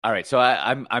All right, so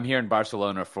I'm here in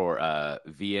Barcelona for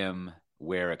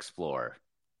VMware Explore,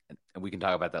 and we can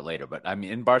talk about that later. But I'm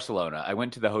in Barcelona. I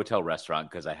went to the hotel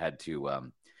restaurant because I had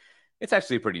to. It's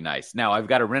actually pretty nice. Now I've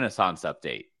got a Renaissance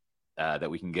update that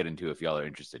we can get into if y'all are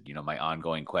interested. You know, my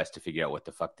ongoing quest to figure out what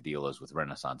the fuck the deal is with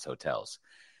Renaissance hotels.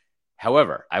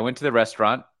 However, I went to the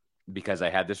restaurant because I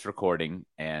had this recording,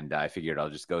 and I figured I'll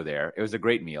just go there. It was a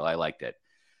great meal. I liked it.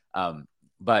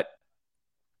 But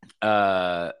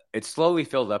it slowly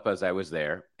filled up as I was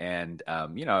there, and I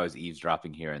was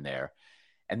eavesdropping here and there.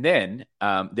 And then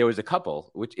there was a couple,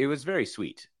 which it was very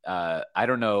sweet. I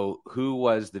don't know who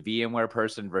was the VMware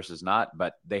person versus not,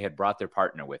 but they had brought their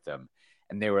partner with them,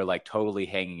 and they were like totally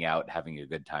hanging out, having a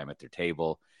good time at their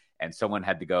table. And someone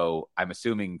had to go, I'm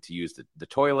assuming, to use the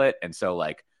toilet, and so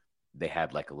like they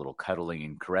had like a little cuddling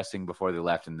and caressing before they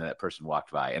left, and that person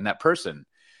walked by, and that person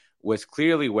was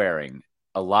clearly wearing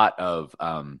a lot of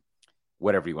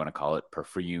whatever you want to call it,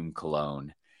 perfume,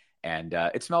 cologne, and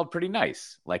it smelled pretty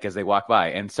nice, like as they walk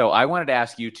by. And so I wanted to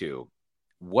ask you two,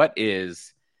 what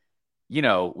is,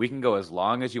 we can go as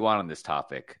long as you want on this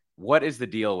topic. What is the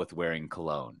deal with wearing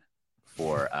cologne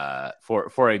for a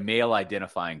male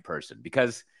identifying person?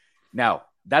 Because now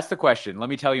that's the question. Let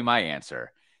me tell you my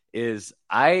answer. Is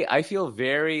I feel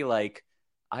very like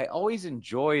I always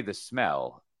enjoy the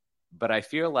smell, but I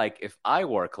feel like if I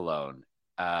wore cologne,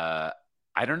 I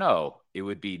don't know, it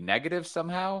would be negative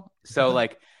somehow. So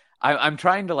like, I'm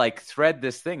trying to like thread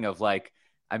this thing of like,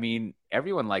 I mean,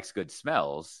 everyone likes good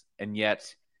smells, and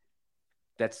yet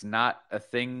that's not a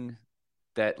thing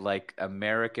that like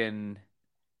American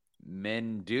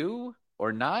men do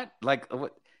or not. Like,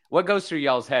 what goes through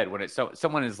y'all's head when it's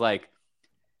someone is like,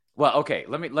 well, okay,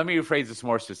 let me rephrase this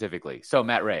more specifically. So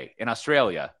Matt Ray, in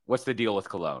Australia, what's the deal with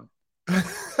cologne?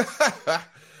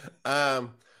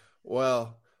 um,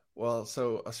 well,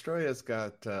 so Australia's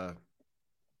got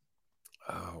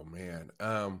oh man,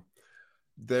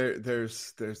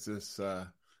 there's this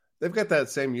they've got that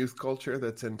same youth culture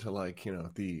that's into like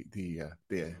the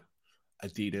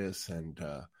Adidas and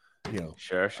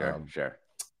Sure.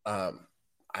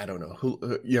 I don't know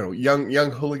who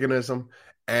young hooliganism,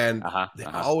 and they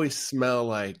always smell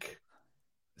like,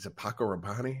 is it Paco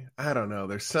Rabanne? I don't know.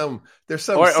 There's some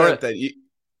scent that you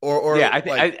yeah, I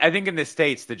like, think in the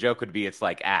States the joke would be it's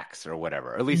like Axe or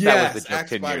whatever. At least that was the joke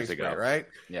Axe 10 years spray, ago. right?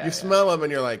 Yeah, You smell them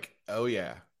and you're like, oh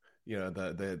yeah,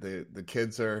 the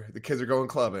kids are going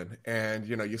clubbing, and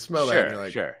you smell that and you're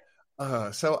like, sure.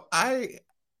 so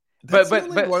that's the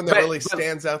only one that really but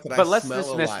stands out that I but let's smell a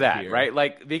dismiss lot that, here. right?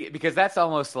 Like because that's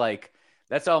almost like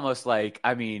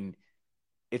I mean,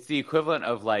 it's the equivalent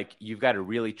of like you've got a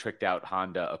really tricked out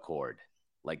Honda Accord.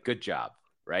 Like good job,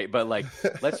 right? But like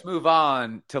let's move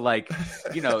on to like,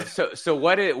 so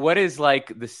what is like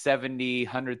the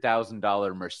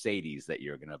 $70,000-$100,000 Mercedes that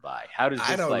you're gonna buy? How does I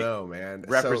this don't like know, man.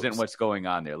 represent what's going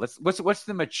on there? What's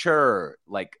the mature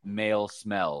like male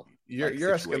smell?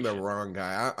 You're asking the wrong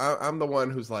guy. I'm the one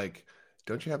who's like,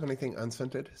 don't you have anything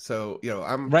unscented? So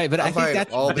right, but I think buying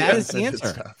all that the is the unscented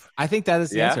answer. stuff. I think that is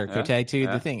the answer, Kote, to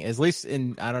Yeah. the thing. At least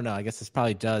in, I don't know, I guess this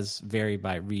probably does vary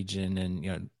by region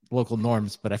and local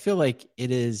norms, but I feel like it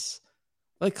is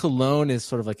like cologne is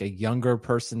sort of like a younger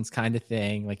person's kind of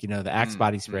thing. Like, the Axe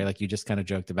body spray, like you just kind of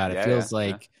joked about. It feels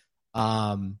like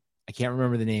I can't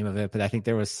remember the name of it, but I think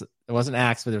it wasn't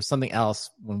Axe, but there was something else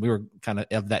when we were kind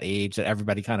of that age that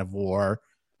everybody kind of wore.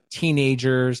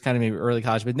 Teenagers, kind of maybe early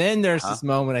college. But then there's this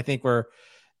moment, I think, where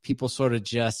people sort of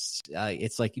just,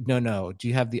 it's like, no, do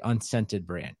you have the unscented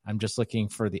brand? I'm just looking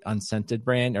for the unscented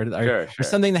brand or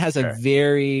something that has a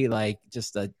very like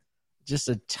just a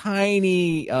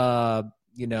tiny,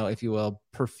 if you will,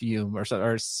 perfume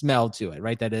or smell to it,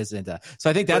 right? That isn't. So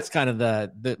I think that's kind of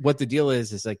the what the deal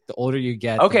is like the older you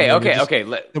get. Okay.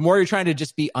 The more you're trying to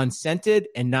just be unscented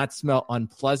and not smell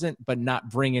unpleasant, but not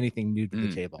bring anything new to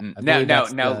the table.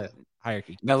 Now,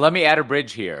 hierarchy. Now, let me add a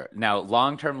bridge here. Now,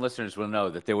 long-term listeners will know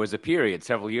that there was a period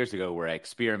several years ago where I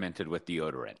experimented with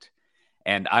deodorant.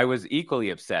 And I was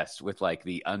equally obsessed with like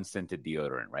the unscented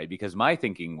deodorant, right? Because my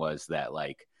thinking was that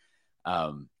like,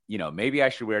 maybe I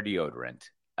should wear deodorant.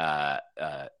 I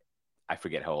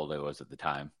forget how old I was at the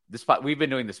time. We've been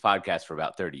doing this podcast for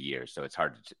about 30 years, so it's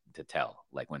hard to tell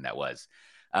like when that was.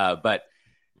 But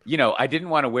I didn't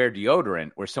want to wear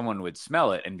deodorant where someone would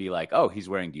smell it and be like, oh, he's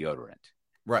wearing deodorant.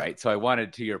 Right. So I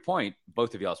wanted, to your point,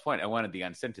 both of y'all's point, I wanted the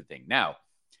unscented thing. Now,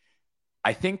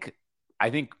 I think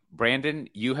Brandon,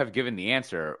 you have given the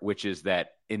answer, which is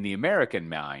that in the American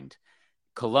mind,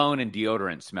 cologne and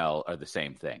deodorant smell are the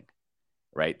same thing,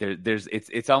 right?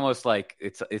 It's almost like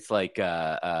it's like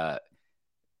and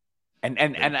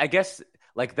I guess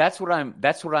like that's what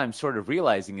I'm sort of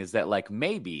realizing is that like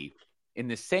maybe in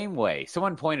the same way,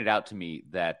 someone pointed out to me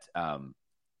that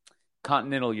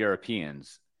continental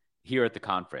Europeans here at the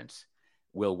conference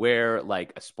will wear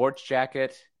like a sports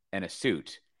jacket and a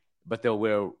suit, but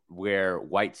they'll wear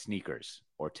white sneakers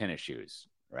or tennis shoes,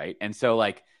 right? And so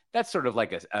like that's sort of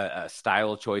like a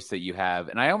style choice that you have.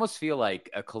 And I almost feel like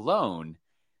a cologne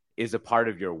is a part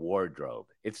of your wardrobe.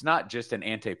 It's not just an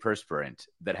antiperspirant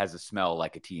that has a smell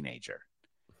like a teenager,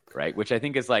 right? Which I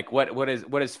think is like what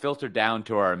is filtered down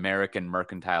to our American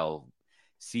mercantile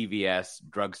CVS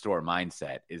drugstore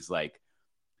mindset is like,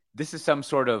 this is some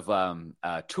sort of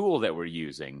tool that we're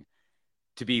using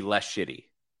to be less shitty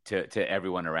to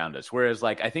everyone around us. Whereas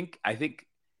like,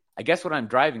 I guess what I'm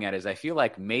driving at is I feel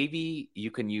like maybe you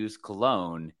can use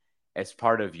cologne as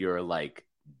part of your like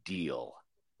deal,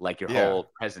 like your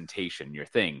whole presentation, your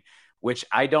thing, which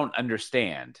I don't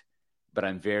understand, but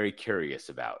I'm very curious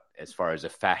about as far as a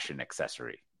fashion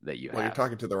accessory that you have. Well, you're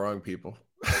talking to the wrong people.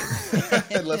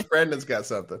 Unless Brandon's got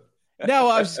something. No,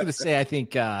 I was just going to say, I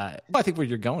think where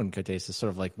you're going, Cote, is sort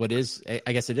of like what is,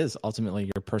 I guess it is ultimately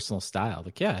your personal style.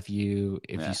 Like, yeah, if you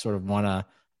sort of want to,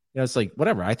 it's like,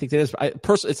 whatever. I think it is.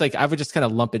 It's like, I would just kind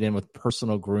of lump it in with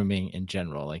personal grooming in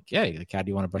general. Like, yeah, like, how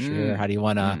do you want to brush your hair? How do you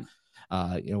want to,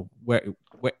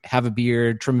 have a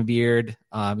beard, trim a beard,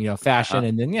 fashion.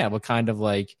 And then, what kind of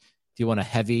like, do you want a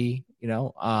heavy, I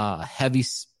don't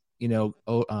know,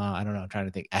 I'm trying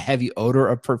to think, a heavy odor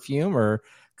of perfume or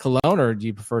cologne, or do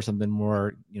you prefer something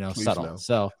more, subtle? No.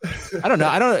 So I don't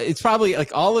know. It's probably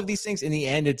like all of these things in the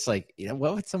end, it's like,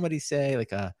 what would somebody say?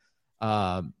 Like a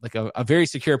very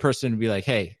secure person would be like,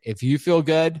 hey, if you feel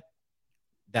good,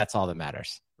 that's all that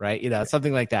matters. Right.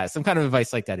 Something like that, some kind of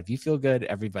advice like that. If you feel good,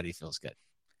 everybody feels good.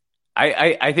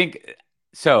 I think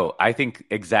so. I think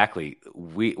exactly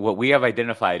what we have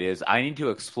identified is I need to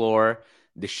explore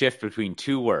the shift between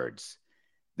two words,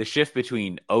 the shift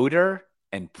between odor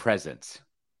and presence.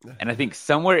 And I think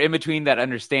somewhere in between that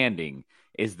understanding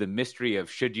is the mystery of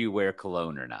should you wear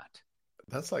cologne or not.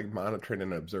 That's like monitoring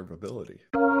and observability.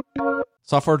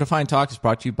 Software Defined Talk is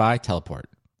brought to you by Teleport.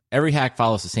 Every hack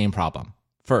follows the same problem.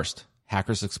 First,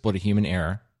 hackers exploit a human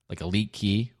error, like a leaked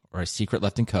key or a secret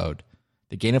left in code.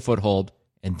 They gain a foothold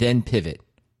and then pivot,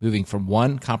 moving from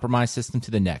one compromised system to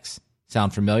the next.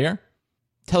 Sound familiar?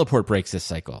 Teleport breaks this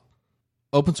cycle.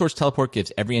 Open source Teleport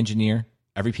gives every engineer,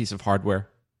 every piece of hardware,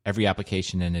 every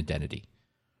application and identity.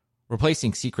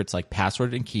 Replacing secrets like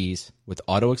password and keys with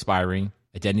auto-expiring,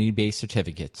 identity-based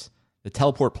certificates, the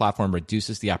Teleport platform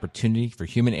reduces the opportunity for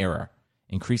human error,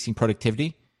 increasing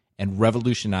productivity and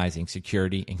revolutionizing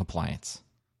security and compliance.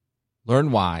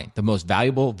 Learn why the most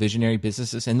valuable visionary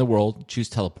businesses in the world choose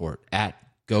Teleport at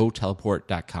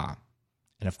goteleport.com.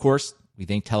 And of course, we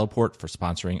thank Teleport for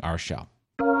sponsoring our show.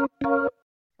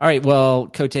 All right, well,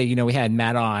 Cote, we had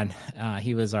Matt on.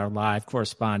 He was our live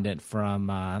correspondent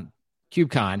from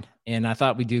KubeCon, and I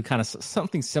thought we'd do kind of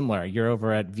something similar. You're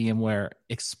over at VMware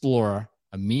Explore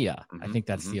EMEA. I think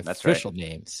that's the official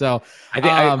name. So I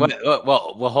think,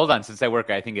 well, hold on. Since I work,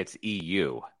 I think it's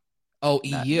EU. Oh,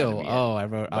 EU. I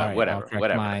wrote. All right,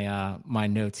 whatever. My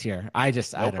notes here. I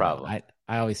don't problem. Know.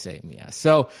 I always say EMEA.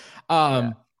 So,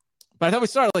 But I thought we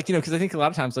started because I think a lot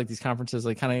of times like these conferences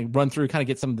like kind of run through, kind of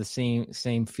get some of the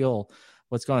same feel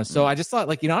what's going on. So I just thought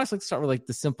I just like to start with like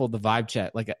the vibe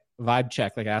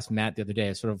check, like I asked Matt the other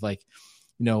day, sort of like,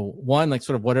 one, like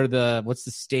sort of what's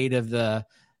the state of the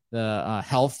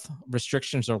health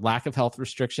restrictions or lack of health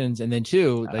restrictions. And then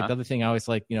two, like the other thing I always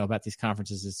like, about these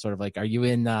conferences is sort of like, are you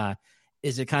in,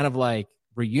 is it kind of like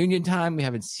reunion time? We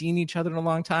haven't seen each other in a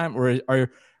long time, or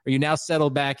are you now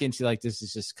settled back into like, this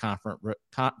is just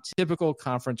typical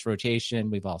conference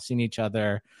rotation. We've all seen each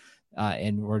other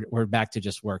and we're back to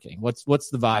just working. What's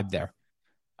the vibe there?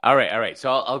 All right.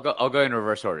 So I'll go in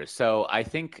reverse order. So I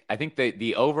think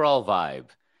the overall vibe,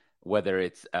 whether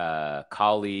it's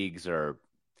colleagues or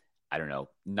I don't know,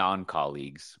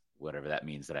 non-colleagues, whatever that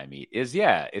means that I meet, is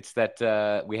it's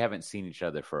that we haven't seen each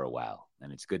other for a while,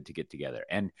 and it's good to get together.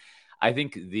 And I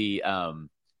think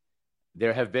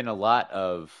there have been a lot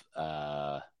of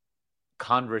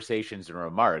conversations and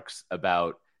remarks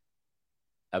about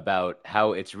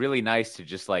how it's really nice to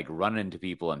just like run into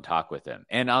people and talk with them.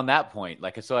 And on that point,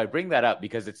 so I bring that up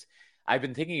because I've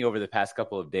been thinking over the past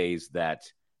couple of days that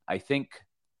I think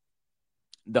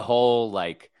the whole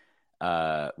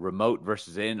remote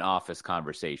versus in-office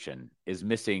conversation is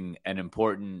missing an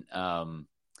important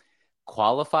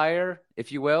qualifier,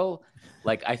 if you will.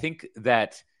 I think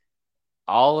that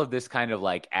all of this kind of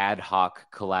ad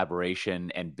hoc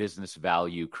collaboration and business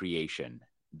value creation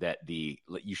that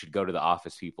you should go to the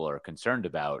office people are concerned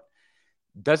about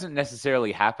doesn't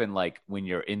necessarily happen like when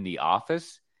you're in the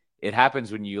office. It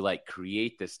happens when you like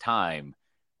create this time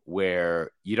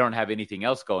where you don't have anything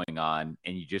else going on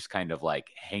and you just kind of like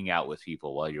hang out with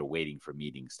people while you're waiting for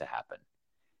meetings to happen.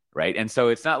 Right. And so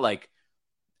it's not like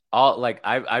all like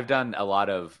I've done a lot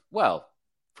of, well,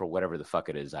 for whatever the fuck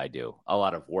it is I do, a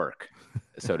lot of work,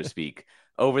 so to speak,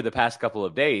 over the past couple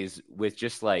of days with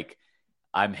just like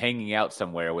I'm hanging out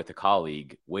somewhere with a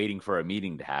colleague waiting for a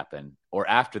meeting to happen, or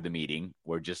after the meeting,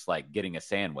 we're just like getting a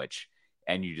sandwich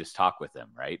and you just talk with them.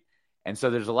 Right. And so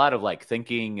there's a lot of like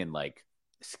thinking and like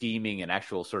scheming and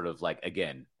actual sort of like,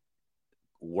 again,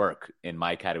 work in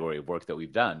my category of work that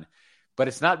we've done. But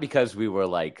it's not because we were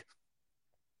like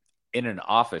in an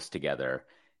office together.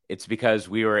 It's because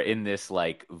we were in this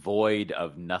like void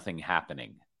of nothing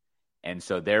happening. And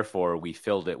so therefore we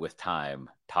filled it with time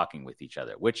talking with each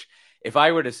other, which if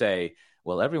I were to say,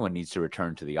 well, everyone needs to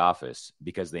return to the office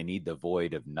because they need the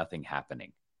void of nothing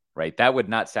happening, right? That would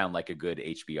not sound like a good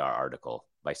HBR article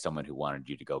by someone who wanted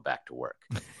you to go back to work.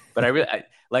 But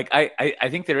I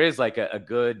think there is like a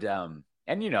good,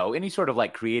 and, you know, any sort of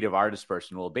like creative artist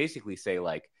person will basically say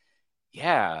like,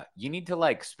 yeah, you need to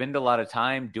like spend a lot of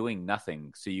time doing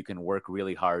nothing so you can work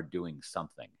really hard doing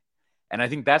something. And I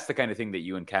think that's the kind of thing that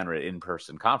you encounter at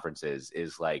in-person conferences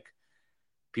is like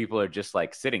people are just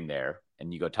like sitting there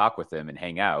and you go talk with them and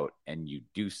hang out and you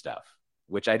do stuff,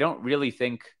 which I don't really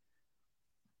think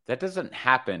that doesn't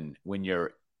happen when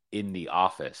you're in the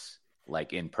office,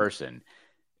 like in person.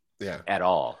 Yeah. At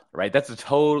all, right?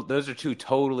 Those are two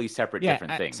totally separate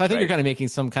different things. So I think right? you're kind of making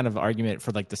some kind of argument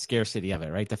for like the scarcity of it,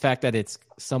 right? The fact that it's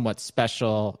somewhat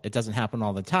special, it doesn't happen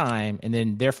all the time. And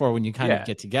then therefore when you kind of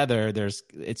get together,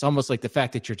 it's almost like the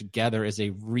fact that you're together is a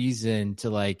reason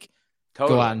to like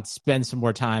go out and spend some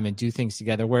more time and do things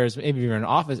together. Whereas maybe if you're in an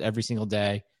office every single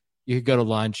day, you could go to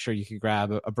lunch or you could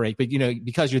grab a break, but you know,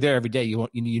 because you're there every day,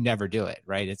 you never do it,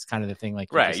 right? It's kind of the thing, like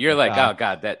you're like, oh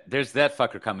god, there's that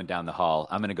fucker coming down the hall.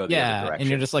 I'm gonna go the other direction. And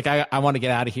you're just like, I want to get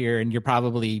out of here, and you're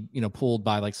probably pulled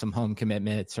by like some home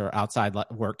commitments or outside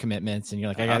work commitments, and you're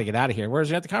like, I got to get out of here. Whereas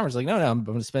you're at the conference, like, no, I'm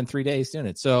going to spend 3 days doing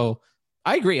it. So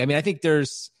I agree. I mean, I think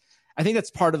that's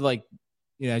part of like,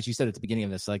 as you said at the beginning of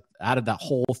this, like out of that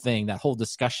whole thing, that whole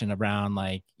discussion around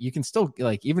like, you can still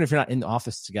like, even if you're not in the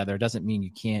office together, it doesn't mean you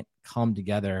can't come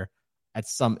together at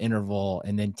some interval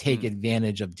and then take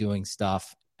advantage of doing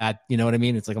stuff at, you know what I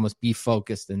mean? It's like almost be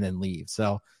focused and then leave.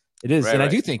 So it is. I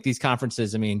do think these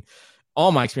conferences, I mean,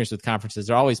 all my experience with conferences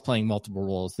are always playing multiple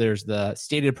roles. There's the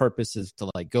stated purpose is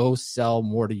to like go sell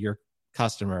more to your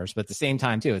customers, but at the same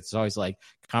time too, it's always like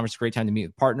conference, great time to meet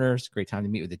with partners, great time to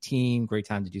meet with the team, great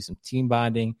time to do some team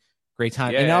bonding, great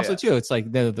time. Too, it's like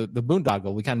the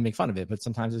boondoggle, we kind of make fun of it, but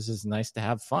sometimes it's just nice to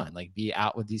have fun, like be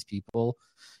out with these people.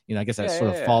 I guess that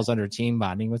sort of falls under team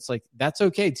bonding. It's like, that's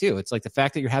okay too. It's like the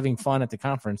fact that you're having fun at the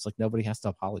conference, like nobody has to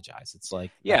apologize. It's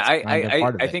like,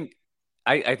 I think,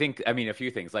 I mean, a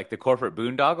few things like the corporate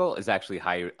boondoggle is actually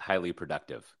highly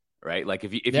productive. Right. Like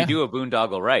if you do a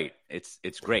boondoggle right, it's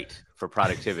great for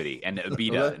productivity and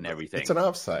EBITDA and everything. It's an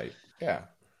offsite. Yeah.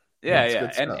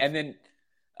 Yeah. And then,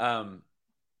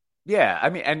 I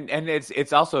mean, and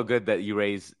it's also good that you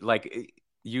raise, like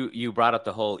you brought up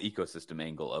the whole ecosystem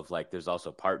angle of like, there's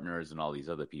also partners and all these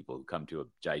other people who come to a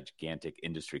gigantic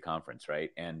industry conference. Right.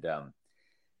 And,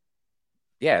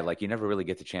 like you never really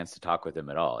get the chance to talk with them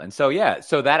at all. And so,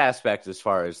 so that aspect, as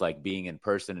far as like being in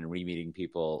person and re-meeting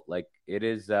people, like it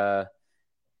is, I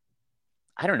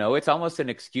don't know, it's almost an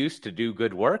excuse to do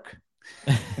good work.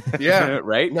 Yeah.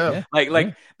 Right. No.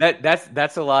 Like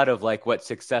that's a lot of like what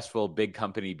successful big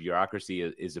company bureaucracy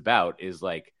is about, is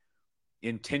like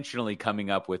intentionally coming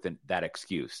up with that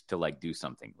excuse to like do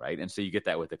something. Right. And so you get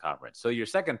that with the conference. So your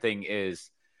second thing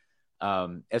is,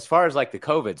 as far as like the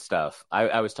COVID stuff,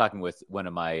 I was talking with one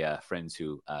of my friends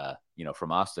who,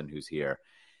 from Austin, who's here,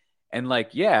 and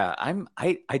like,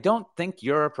 I don't think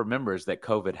Europe remembers that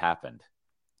COVID happened.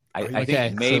 I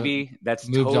think maybe that's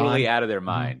totally out of their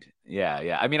mind. Mm-hmm.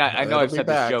 Yeah. I mean, I know I've said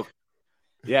this joke.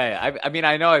 Yeah. I mean,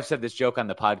 I know I've said this joke on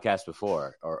the podcast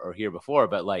before or here before,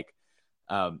 but like,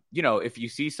 if you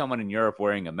see someone in Europe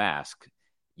wearing a mask,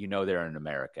 they're an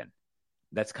American.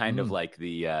 That's kind of like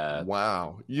the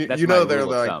wow. They're like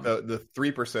the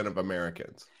 3% of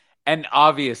Americans. And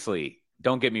obviously,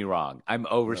 don't get me wrong, I'm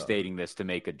overstating this to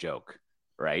make a joke,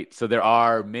 right? So there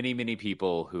are many, many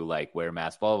people who like wear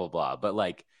masks, blah, blah, blah. But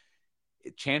like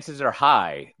chances are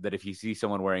high that if you see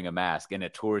someone wearing a mask in a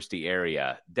touristy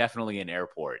area, definitely an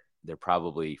airport, they're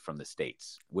probably from the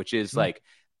States, which is like,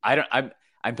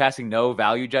 I'm passing no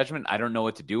value judgment. I don't know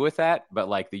what to do with that. But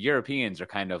like the Europeans are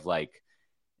kind of like,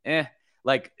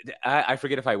 like I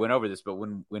forget if I went over this, but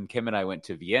when Kim and I went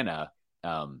to Vienna,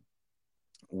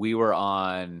 we were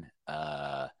on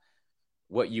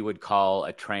what you would call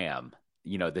a tram,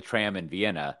 the tram in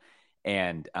Vienna,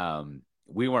 and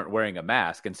we weren't wearing a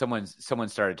mask, and someone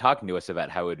started talking to us about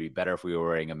how it would be better if we were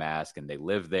wearing a mask, and they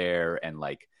live there, and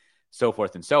like so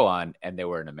forth and so on, and they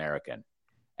were an American.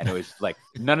 And it was like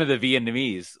none of the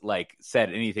Vietnamese like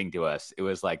said anything to us. It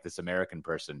was like this American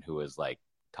person who was like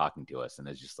talking to us, and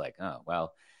it's just like, oh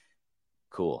well,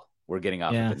 cool. We're getting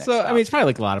off. Yeah. Of the next so stop. I mean, it's probably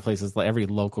like a lot of places, like every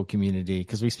local community,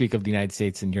 because we speak of the United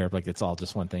States and Europe like it's all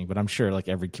just one thing. But I'm sure like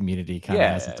every community kind of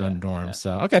has its own norm. Yeah.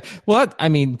 So okay, well, I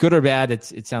mean, good or bad,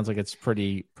 it sounds like it's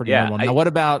pretty normal. Now, what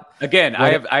about again?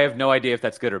 I have no idea if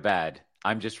that's good or bad.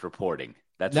 I'm just reporting.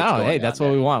 That's that's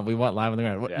what we want. We want live on the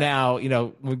ground. Yeah. Now,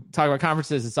 when we talk about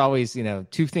conferences, it's always,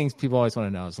 two things people always want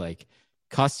to know is like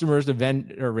customers to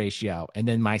vendor ratio. And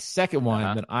then my second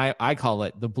one that I call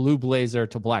it the blue blazer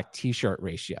to black t-shirt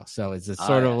ratio. So it's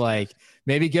sort of like,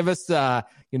 maybe give us,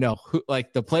 who,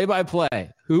 like the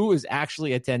play-by-play, who is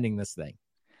actually attending this thing?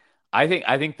 I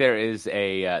think there is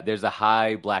there's a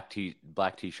high black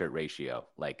t-shirt ratio,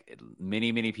 like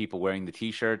many people wearing the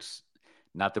t-shirts,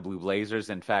 not the blue blazers.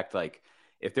 In fact, like,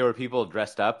 if there were people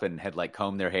dressed up and had like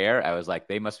combed their hair, I was like,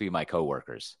 they must be my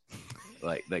coworkers.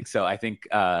 like, so I think,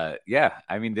 I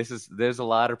mean, there's a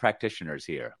lot of practitioners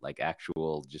here, like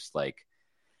actual, just like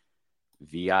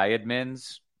VI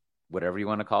admins, whatever you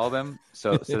want to call them.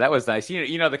 So that was nice.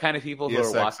 The kind of people who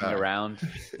are walking around,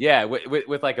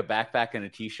 with like a backpack and a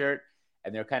t-shirt,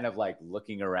 and they're kind of like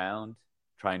looking around,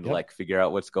 trying to like figure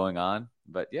out what's going on.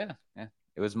 But yeah,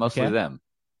 it was mostly them.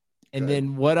 And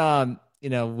then what,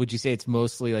 would you say it's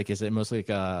mostly like, is it mostly like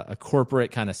a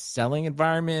corporate kind of selling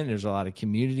environment? There's a lot of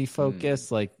community focus.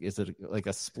 Like, is it like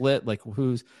a split? Like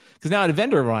because now at a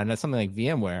vendor run, that's something like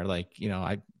VMware, like,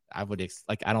 I would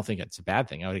I don't think it's a bad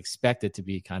thing. I would expect it to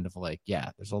be kind of like,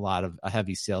 there's a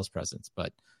heavy sales presence,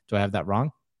 but do I have that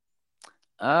wrong?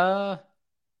 I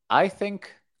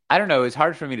think, I don't know. It's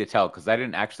hard for me to tell because I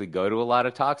didn't actually go to a lot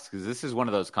of talks, because this is one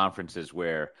of those conferences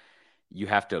where you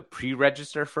have to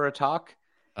pre-register for a talk.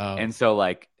 And so,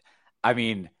 like, I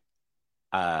mean,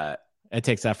 it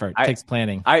takes effort. It takes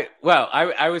planning. I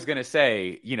was going to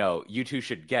say, you two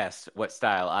should guess what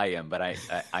style I am, but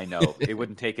I know it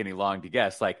wouldn't take any long to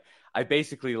guess. Like, I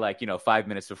basically, like, 5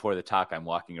 minutes before the talk, I'm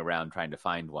walking around trying to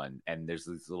find one, and there's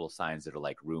these little signs that are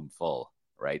like room full,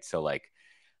 right? So, like,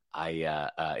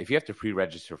 if you have to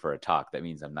pre-register for a talk, that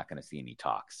means I'm not going to see any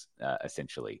talks,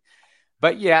 essentially.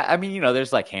 But yeah, I mean,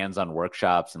 there's like hands-on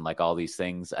workshops and like all these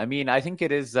things. I mean, I think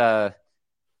it is,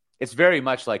 it's very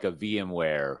much like a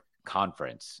VMware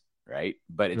conference, right?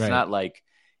 But it's not like,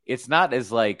 it's not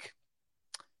as like,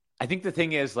 I think the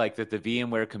thing is like that the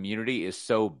VMware community is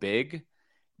so big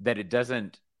that it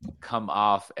doesn't come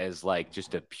off as like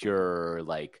just a pure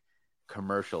like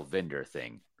commercial vendor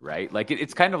thing, right? Like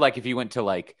it's kind of like if you went to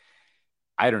like,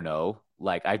 I don't know,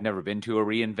 like I've never been to a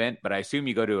reInvent, but I assume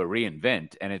you go to a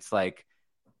reInvent and it's like,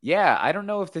 yeah, I don't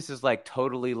know if this is like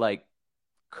totally like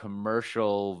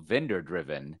commercial vendor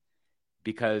driven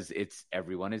because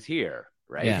everyone is here,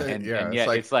 right? Yeah. And yet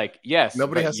it's like yes,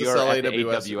 nobody has to sell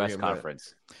AWS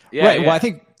conference. Yeah, right. Yeah. Well, I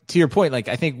think to your point, like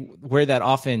I think where that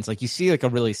often is like you see like a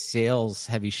really sales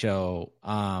heavy show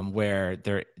where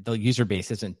the user base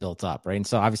isn't built up, right? And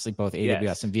so obviously both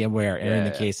AWS and VMware are in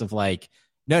the case of like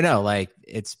no, like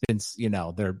it's been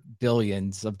their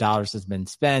billions of dollars has been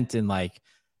spent and like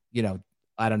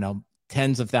I don't know,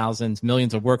 tens of thousands,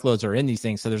 millions of workloads are in these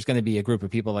things. So there's going to be a group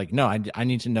of people like, no, I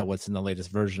need to know what's in the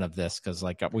latest version of this because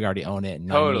like we already own it. And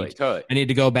totally. I need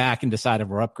to go back and decide if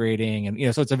we're upgrading.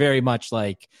 And, so it's a very much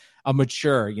like a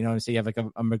mature, so you have like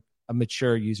a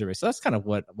mature user base. So that's kind of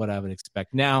what I would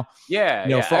expect now.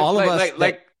 Yeah. For all of us.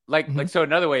 Like, so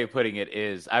another way of putting it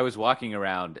is I was walking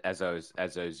around as I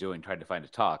was doing, trying to find a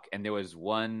talk. And there was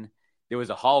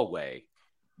a hallway.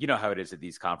 You know how it is at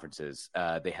these conferences.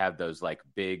 They have those like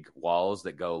big walls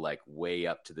that go like way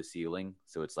up to the ceiling.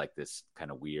 So it's like this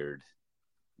kind of weird,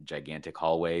 gigantic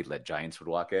hallway that giants would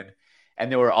walk in.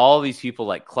 And there were all these people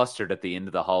like clustered at the end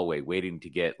of the hallway waiting to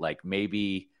get like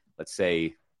maybe, let's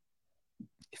say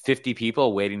 50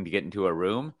 people waiting to get into a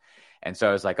room. And so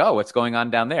I was like, oh, what's going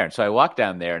on down there? And so I walked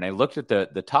down there and I looked at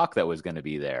the talk that was going to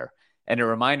be there. And it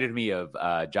reminded me of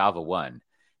Java 1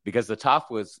 because the talk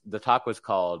was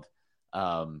called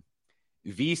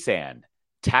vSAN,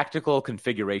 Tactical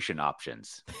Configuration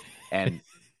Options. And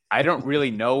I don't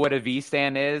really know what a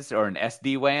vSAN is or an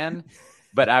SD-WAN,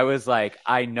 but I was like,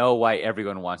 I know why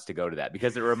everyone wants to go to that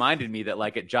because it reminded me that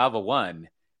like at Java 1,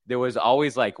 there was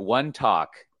always like one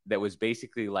talk that was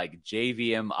basically like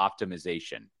JVM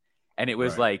optimization. And it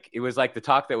was like the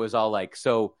talk that was all like,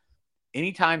 so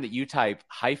anytime that you type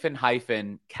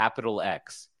hyphen capital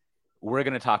X, we're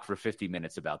going to talk for 50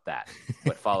 minutes about that,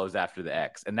 what follows after the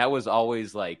X. And that was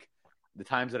always like the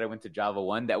times that I went to Java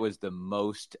 1, that was the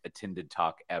most attended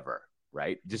talk ever,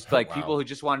 right? Just like people who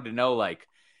just wanted to know, like,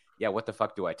 yeah, what the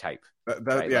fuck do I type?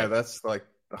 Right? Yeah, that's like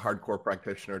the hardcore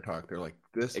practitioner talk. They're like,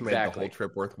 this made the whole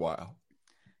trip worthwhile.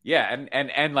 Yeah,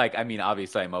 and like, I mean,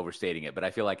 obviously I'm overstating it, but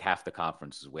I feel like half the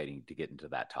conference is waiting to get into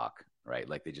that talk, right?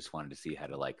 Like they just wanted to see how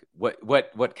to like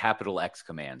what capital X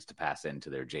commands to pass into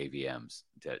their JVMs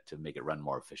to make it run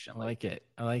more efficiently.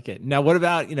 I like it. Now, what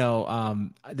about,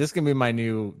 this is gonna be my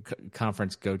new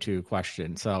conference go-to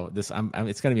question. So this,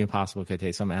 it's gonna be impossible,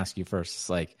 Kate. So I'm gonna ask you first. It's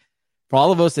like, for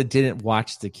all of us that didn't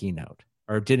watch the keynote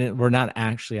or we're not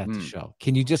actually at the show,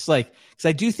 can you just like, because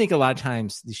I do think a lot of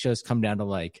times these shows come down to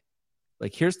like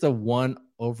here's the one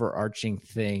overarching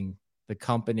thing the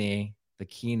company, the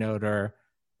keynoter,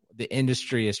 the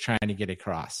industry is trying to get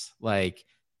across. Like,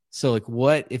 so like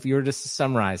what, if you were just to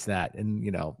summarize that in,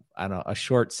 I don't know, a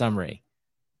short summary,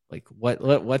 like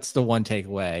what's the one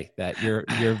takeaway that your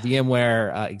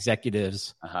VMware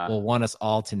executives will want us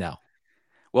all to know?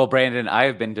 Well, Brandon, I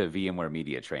have been to VMware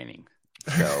media training.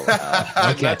 So,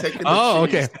 okay.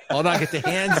 Okay. Hold on. Get the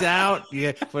hands out.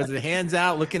 Yeah. Put the hands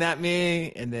out looking at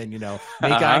me and then, make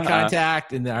eye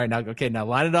contact. And then, all right, now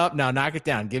line it up. Now knock it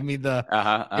down. Give me the,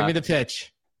 give me the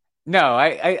pitch. No,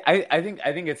 I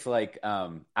think it's like,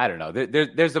 I don't know.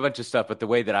 There's a bunch of stuff, but the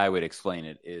way that I would explain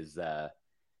it is, I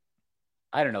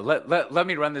don't know. Let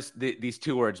me run these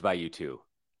two words by you too.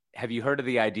 Have you heard of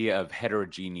the idea of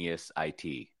heterogeneous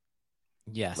IT?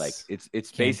 Yes. Like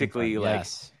it's basically like,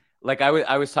 yes. Like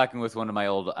I was talking with one of my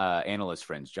old analyst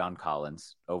friends, John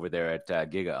Collins, over there at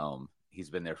GigaOM.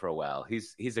 He's been there for a while.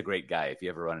 He's a great guy. If you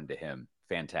ever run into him,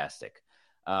 fantastic.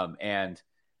 And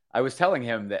I was telling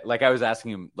him that, like, I was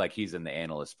asking him, like, he's in the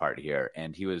analyst part here,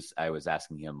 and I was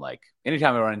asking him, like,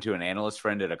 anytime I run into an analyst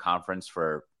friend at a conference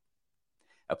for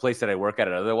a place that I work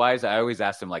at, otherwise, I always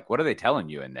ask him, like, what are they telling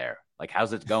you in there? Like,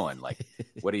 how's it going? Like,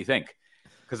 what do you think?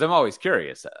 Because I'm always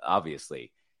curious,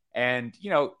 obviously. And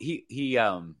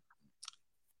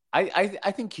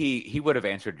I think he would have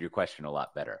answered your question a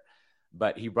lot better,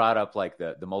 but he brought up like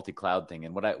the multi-cloud thing.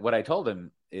 And what I told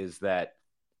him is that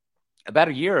about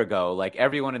a year ago, like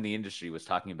everyone in the industry was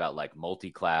talking about like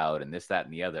multi-cloud and this, that,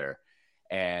 and the other.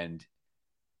 And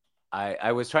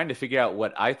I was trying to figure out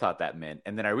what I thought that meant.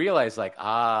 And then I realized like,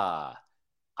 I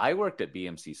worked at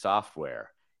BMC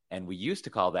Software and we used to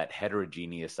call that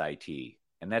heterogeneous IT.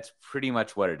 And that's pretty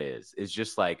much what it is. It's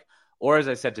just like, or as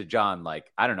I said to John,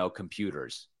 like, I don't know,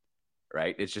 computers.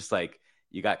 Right? It's just like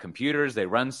you got computers, they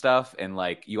run stuff, and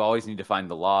like you always need to find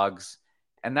the logs,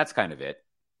 and that's kind of it.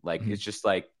 Like it's just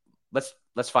like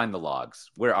let's find the logs.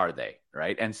 Where are they?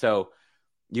 Right? And so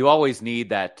you always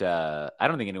need that. I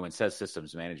don't think anyone says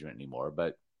systems management anymore,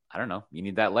 but I don't know. You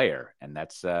need that layer, and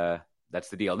that's the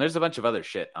deal. And there's a bunch of other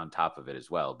shit on top of it as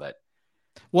well, but.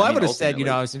 Well, I would have said,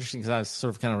 I was interesting because I was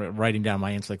sort of kind of writing down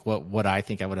my answer, like what I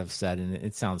think I would have said. And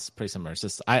it sounds pretty similar. It's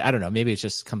just, I don't know, maybe it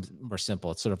just comes more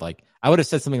simple. It's sort of like, I would have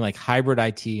said something like hybrid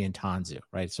IT and Tanzu,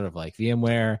 right? Sort of like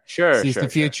VMware sees the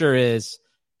future is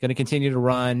going to continue to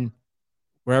run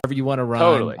wherever you want to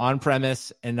run on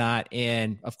premise and not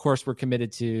in. Of course, we're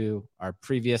committed to our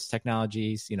previous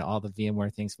technologies, all the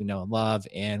VMware things we know and love,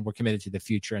 and we're committed to the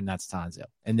future, and that's Tanzu.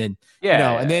 And then,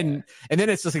 and then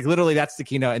it's just like literally that's the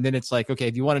keynote. And then it's like, okay,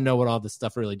 if you want to know what all this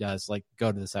stuff really does, like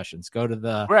go to the sessions, go to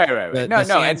the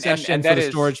the session for the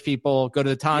storage people, go to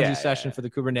the Tanzu session for the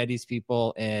Kubernetes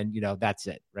people, and that's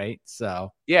it, right?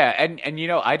 So and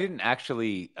I didn't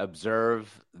actually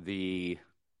observe the.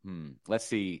 Let's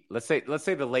say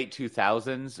the late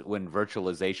 2000s when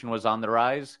virtualization was on the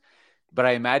rise, but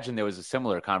I imagine there was a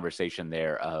similar conversation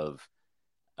there of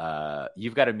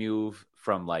you've got to move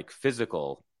from like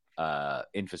physical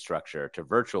infrastructure to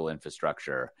virtual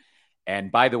infrastructure,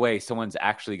 and by the way, someone's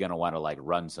actually going to want to like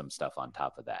run some stuff on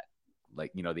top of that,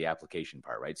 like the application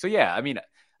part, right? So yeah, I mean,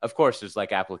 of course, there's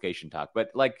like application talk, but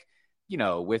like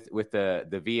with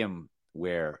the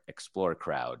VMware Explore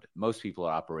crowd, most people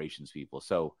are operations people.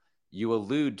 So you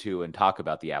allude to and talk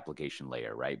about the application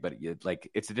layer, right? But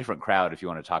it's a different crowd if you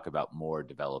want to talk about more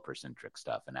developer centric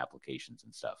stuff and applications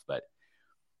and stuff. But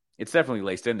it's definitely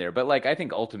laced in there. But like, I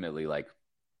think ultimately, like,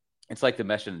 it's like the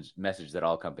message that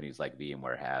all companies like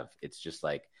VMware have. It's just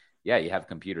like, yeah, you have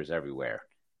computers everywhere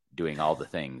doing all the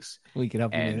things. We can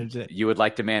help you manage it. You would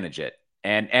like to manage it.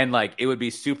 And like, it would be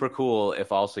super cool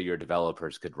if also your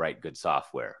developers could write good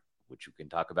software, which we can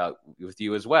talk about with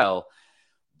you as well.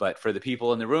 But for the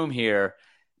people in the room here,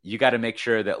 you got to make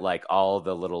sure that like all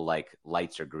the little like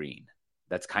lights are green.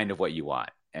 That's kind of what you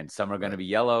want. and some are going to be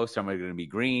yellow, some are going to be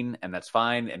green, and that's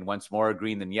fine. And once more are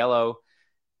green than yellow,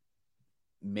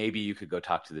 maybe you could go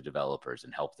talk to the developers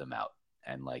and help them out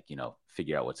and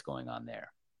figure out what's going on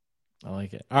there. I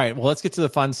like it. All right. Well, let's get to the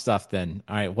fun stuff then.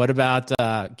 All right. What about,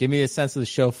 give me a sense of the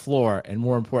show floor. And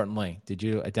more importantly, did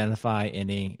you identify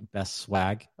any best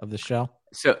swag of the show?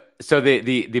 So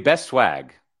the best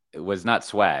swag was not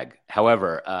swag.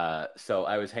 However, so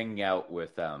I was hanging out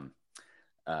with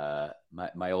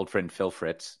my old friend Phil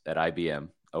Fritz at IBM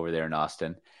over there in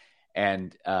Austin.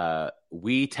 And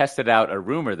we tested out a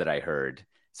rumor that I heard.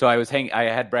 So I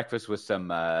had breakfast with some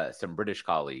British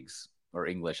colleagues, or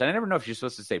English. I never know if you're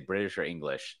supposed to say British or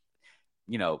English.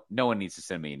 No one needs to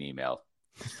send me an email.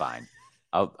 It's fine.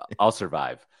 I'll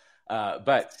survive.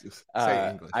 But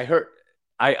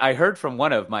I heard from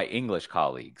one of my English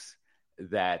colleagues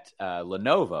that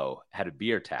Lenovo had a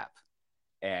beer tap.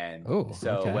 And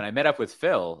when I met up with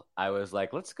Phil, I was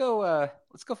like, let's go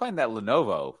find that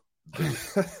Lenovo.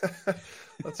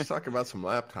 Let's talk about some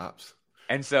laptops.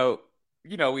 And so,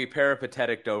 we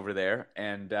peripateticked over there,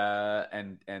 and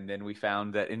then we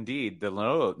found that indeed the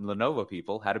Lenovo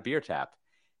people had a beer tap,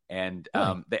 and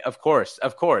they of course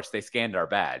they scanned our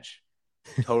badge,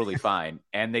 totally fine,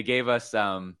 and they gave us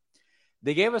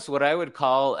what I would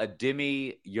call a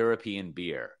Dimmy European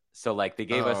beer. So they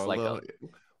gave us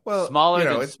smaller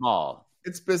than small.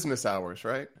 It's business hours,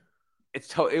 right?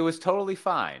 It was totally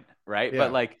fine, right? Yeah.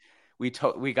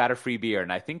 But we got a free beer,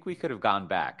 and I think we could have gone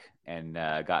back and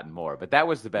gotten more, but that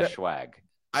was the best swag.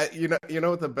 The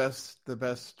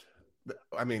best.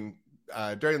 I mean,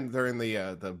 during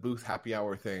the booth happy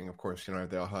hour thing, of course,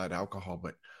 they all had alcohol,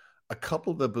 but a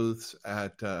couple of the booths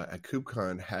at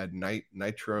KubeCon had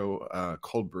nitro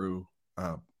cold brew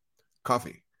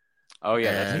coffee. Oh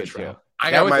yeah, that's good too.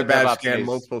 I got my badge scanned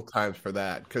multiple times for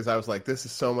that because I was like, this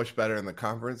is so much better than the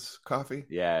conference coffee.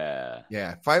 Yeah.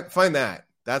 Find that.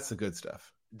 That's the good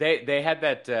stuff. They had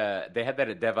that at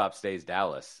DevOps Days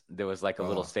Dallas. There was a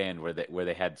little stand where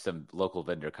they had some local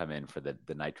vendor come in for the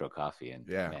nitro coffee, and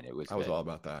man, it was. I was all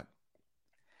about that.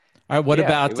 All right, what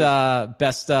about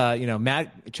best?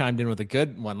 Matt chimed in with a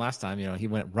good one last time. He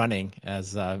went running,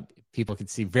 as people could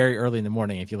see very early in the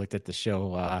morning if you looked at the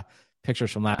show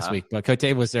pictures from last week. But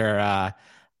Cote, was there a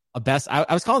best?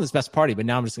 I was calling this best party, but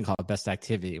now I'm just gonna call it best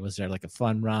activity. Was there a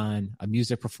fun run, a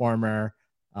music performer?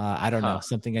 I don't know,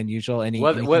 something unusual. They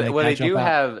do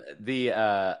have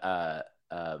the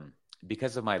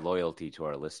because of my loyalty to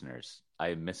our listeners,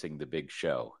 I am missing the big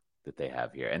show that they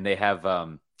have here, and they have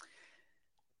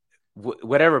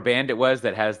whatever band it was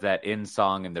that has that in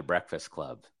song in the Breakfast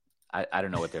Club. I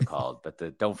don't know what they're called, but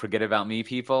the Don't Forget About Me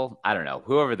people. I don't know,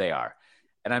 whoever they are,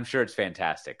 and I'm sure it's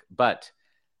fantastic. But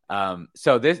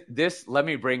so this let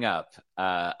me bring up.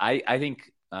 I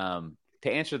think to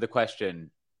answer the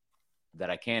question that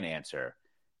I can answer,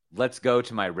 let's go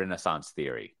to my Renaissance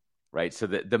theory, right? So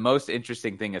the most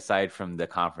interesting thing aside from the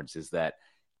conference is that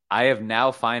I have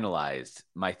now finalized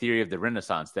my theory of the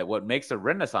Renaissance, that what makes a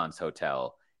Renaissance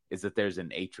hotel is that there's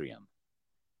an atrium.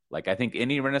 I think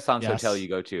any Renaissance hotel you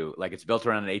go to, it's built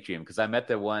around an atrium, because I'm at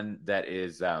the one that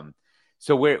is,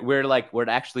 so we're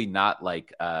actually not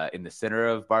in the center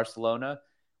of Barcelona.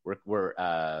 We're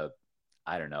I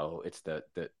don't know, it's the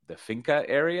Finca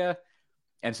area.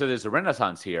 And so there's a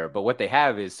Renaissance here, but what they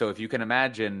have is, so if you can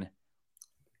imagine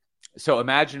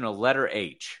a letter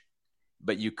H,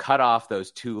 but you cut off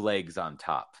those two legs on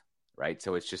top, right?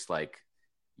 So it's just like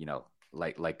the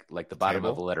bottom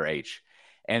of the letter H.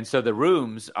 And so the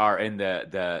rooms are in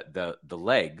the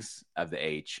legs of the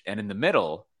H, and in the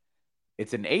middle,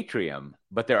 it's an atrium,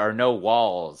 but there are no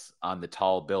walls on the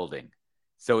tall building.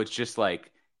 So it's just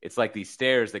it's these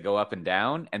stairs that go up and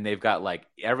down, and they've got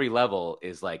every level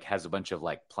is has a bunch of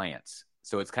plants.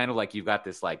 So it's kind of you've got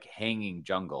this hanging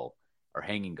jungle or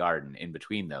hanging garden in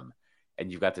between them,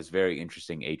 and you've got this very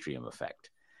interesting atrium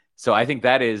effect. So I think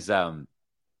that is, I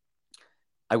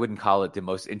wouldn't call it the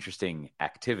most interesting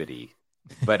activity,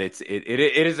 but it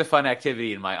is a fun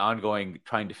activity in my ongoing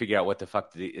trying to figure out what the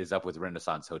fuck is up with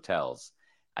Renaissance hotels.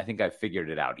 I think I've figured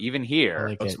it out. Even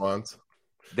here,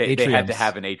 they had to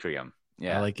have an atrium.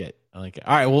 Yeah. I like it. All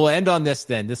right. We'll end on this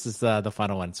then. This is the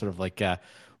final one. Sort of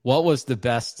what was the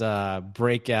best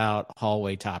breakout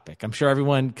hallway topic? I'm sure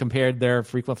everyone compared their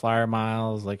frequent flyer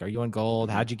miles. Are you on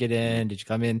gold? How'd you get in? Did you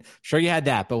come in? Sure, you had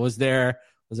that. But was there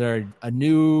a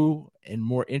new and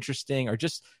more interesting, or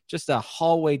just a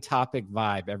hallway topic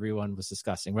vibe everyone was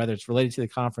discussing, whether it's related to the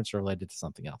conference or related to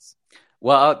something else?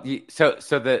 Well, so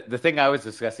the thing I was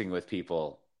discussing with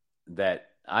people that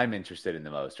I'm interested in the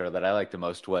most, or that I like the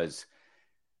most, was,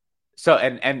 So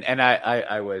and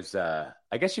I was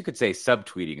I guess you could say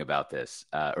subtweeting about this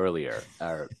earlier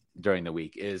or during the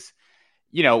week is,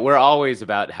 we're always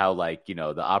about how like, the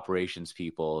operations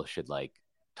people should like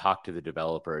talk to the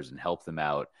developers and help them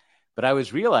out. But I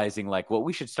was realizing like what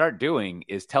we should start doing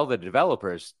is tell the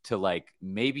developers to like,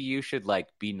 maybe you should like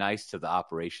be nice to the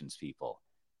operations people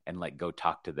and like go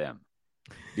talk to them.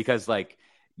 Because like,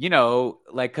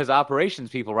 like, because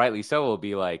operations people, rightly so, will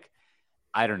be like,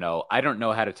 I don't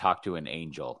know how to talk to an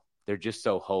angel. They're just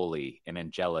so holy and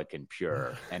angelic and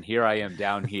pure. And here I am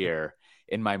down here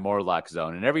in my Morlock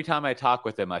zone. And every time I talk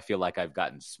with them, I feel like I've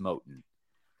gotten smoten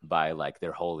by like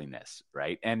their holiness.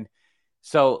 Right. And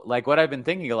so like what I've been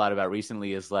thinking a lot about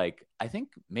recently is like, I think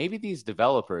maybe these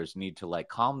developers need to like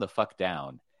calm the fuck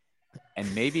down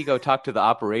and maybe go talk to the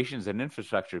operations and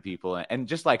infrastructure people and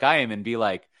just like I am and be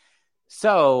like,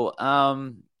 so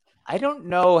I don't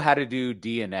know how to do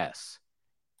DNS.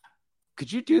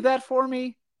 Could you do that for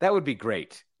me? That would be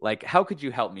great. Like, how could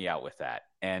you help me out with that?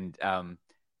 And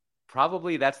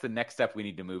probably that's the next step we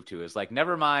need to move to is like,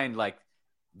 never mind, like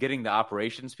getting the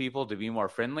operations people to be more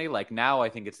friendly. Like now I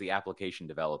think it's the application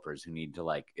developers who need to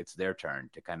like, it's their turn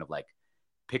to kind of like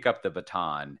pick up the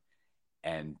baton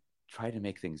and try to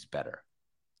make things better.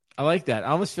 I like that. I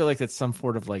almost feel like that's some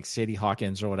sort of like Sadie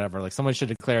Hawkins or whatever. Like someone should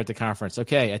declare at the conference,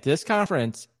 okay, at this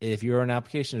conference, if you're an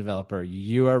application developer,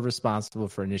 you are responsible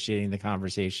for initiating the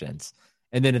conversations.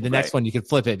 And then in the next one, you can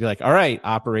flip it, be like, all right,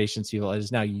 operations people, it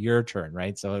is now your turn,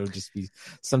 right? So it would just be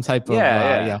some type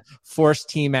of forced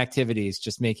team activities,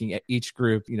 just making each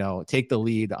group, take the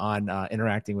lead on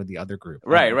interacting with the other group.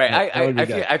 Right.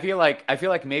 I feel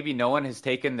like maybe no one has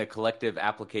taken the collective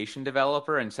application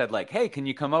developer and said like, hey, can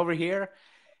you come over here?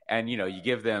 And, you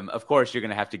give them, of course, you're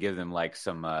going to have to give them like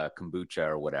some kombucha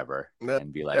or whatever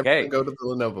and be like, hey, go to the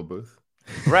Lenovo booth.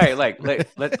 Right. Like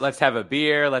let's have a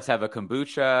beer. Let's have a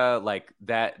kombucha. Like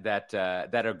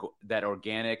that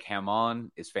organic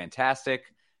hamon is fantastic.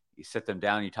 You sit them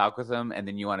down, you talk with them, and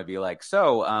then you want to be like,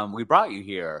 so we brought you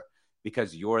here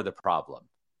because you're the problem.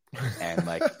 And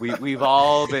like we've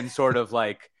all been sort of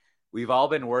like, we've all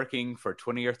been working for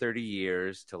 20 or 30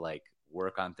 years to like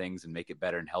work on things and make it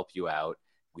better and help you out.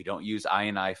 We don't use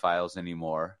INI files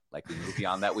anymore. Like we move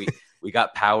beyond that. We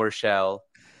got PowerShell.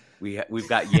 We've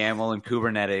got YAML and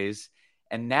Kubernetes.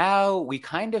 And now we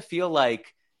kind of feel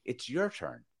like it's your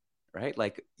turn, right?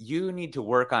 Like you need to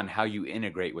work on how you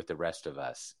integrate with the rest of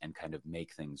us and kind of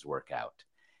make things work out.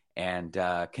 And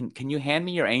can you hand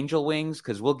me your angel wings?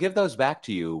 Because we'll give those back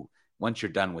to you once you're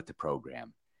done with the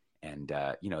program. And,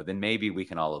 then maybe we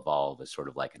can all evolve as sort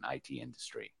of like an IT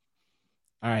industry.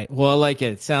 All right. Well, I like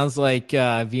it. It sounds like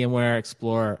VMware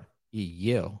Explorer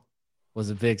EU was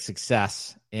a big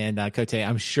success. And Cote,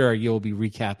 I'm sure you'll be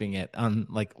recapping it on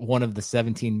like one of the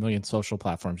 17 million social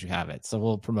platforms you have it. So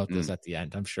we'll promote those at the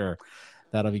end. I'm sure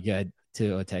that'll be good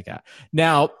to take out.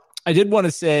 Now, I did want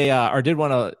to say, did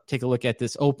want to take a look at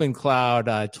this Open Cloud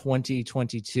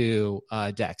 2022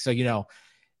 deck. So,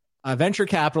 a venture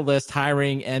capitalist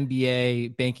hiring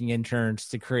MBA banking interns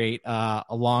to create a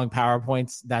long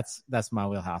PowerPoints. That's my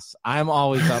wheelhouse. I'm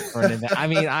always up for an event. I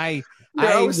mean, I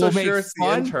will make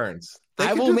fun. Interns.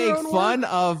 I will make fun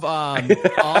of all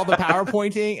the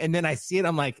PowerPointing, and then I see it.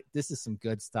 I'm like, this is some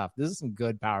good stuff. This is some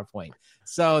good PowerPoint.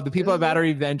 So the people at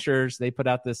Battery Ventures, they put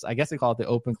out this, I guess they call it the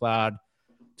Open Cloud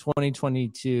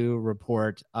 2022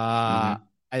 report.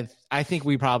 I think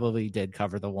we probably did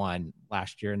cover the one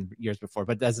last year and years before,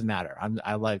 but it doesn't matter.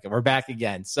 I like it. We're back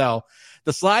again. So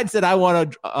the slides that I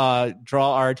want to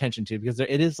draw our attention to, because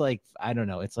it is like, I don't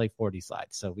know, it's like 40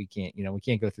 slides. So we can't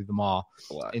go through them all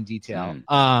in detail.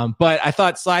 But I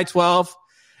thought slide 12,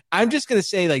 I'm just going to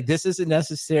say like, this isn't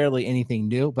necessarily anything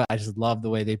new, but I just love the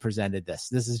way they presented this.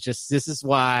 This is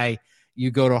why you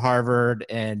go to Harvard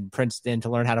and Princeton to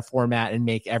learn how to format and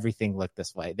make everything look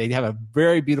this way. They have a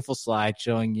very beautiful slide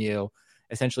showing you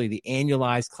essentially the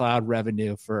annualized cloud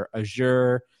revenue for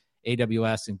Azure,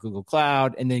 AWS, and Google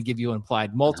Cloud, and then give you an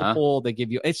implied multiple. They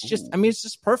give you, it's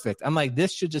just perfect. I'm like,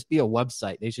 this should just be a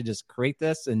website. They should just create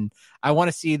this. And I want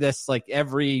to see this like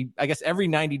every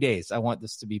 90 days. I want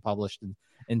this to be published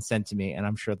and sent to me, and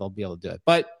I'm sure they'll be able to do it.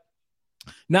 But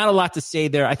not a lot to say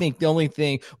there. I think the only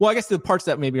thing, I guess the parts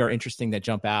that maybe are interesting that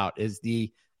jump out is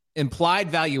the implied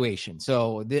valuation.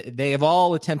 So they have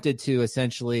all attempted to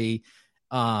essentially,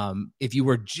 if you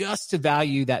were just to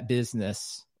value that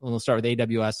business, we'll start with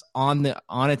AWS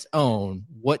on its own,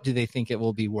 what do they think it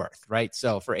will be worth, right?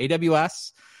 So for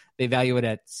AWS, they value it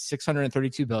at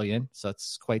 $632 billion. So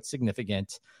it's quite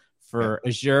significant. For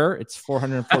Azure, it's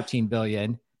 $414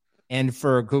 billion. And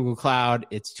for Google Cloud,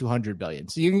 it's $200 billion.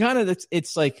 So you can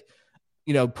it's like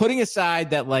putting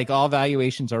aside that like all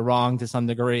valuations are wrong to some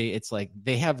degree, it's like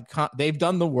they've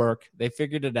done the work, they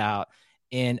figured it out.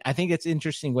 And I think it's an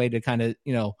interesting way to kind of,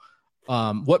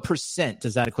 what percent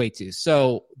does that equate to?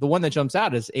 So the one that jumps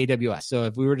out is AWS. So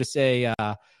if we were to say,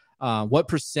 what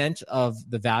percent of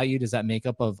the value does that make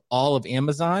up of all of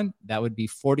Amazon? That would be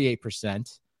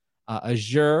 48%.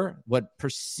 Azure, what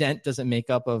percent does it make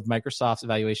up of Microsoft's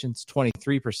valuations?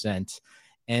 23%.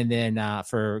 And then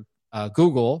for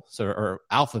Google, or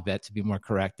Alphabet to be more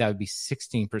correct, that would be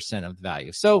 16% of the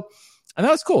value. So, and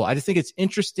that was cool. I just think it's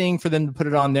interesting for them to put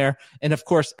it on there. And of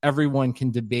course, everyone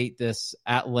can debate this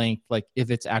at length, like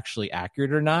if it's actually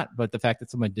accurate or not. But the fact that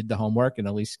someone did the homework and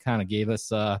at least kind of gave us,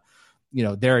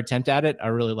 their attempt at it, I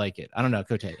really like it. I don't know,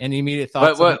 Cote, any immediate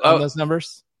thoughts on those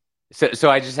numbers? So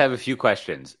I just have a few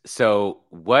questions. So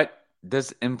what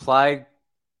does implied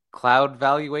cloud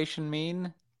valuation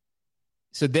mean?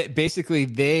 So basically,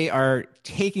 they are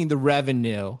taking the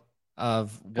revenue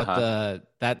of what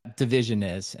that division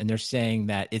is, and they're saying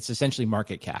that it's essentially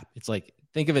market cap. It's like,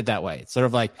 think of it that way. It's sort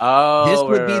of like, this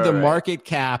would be the market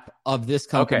cap of this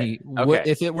company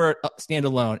if it were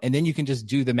standalone, and then you can just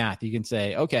do the math. You can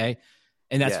say, okay,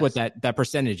 and that's what that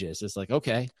percentage is. It's like,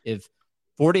 okay, if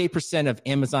 48% of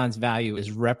Amazon's value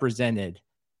is represented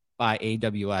by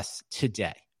AWS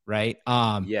today. Right.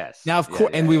 Yes. Now, of course,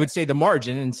 and we would say the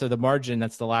margin. And so the margin,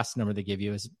 that's the last number they give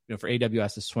you, is for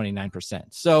AWS is 29%.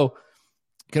 So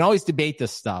you can always debate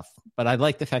this stuff, but I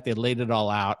like the fact they laid it all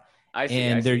out. I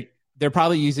see. They're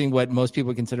probably using what most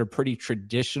people consider pretty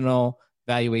traditional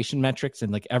valuation metrics,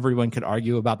 and like everyone could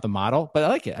argue about the model. But I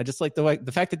like it. I just like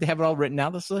the fact that they have it all written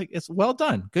out. This is like, it's well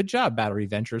done. Good job, Battery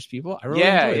Ventures people. I really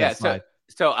enjoy that slide.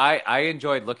 So I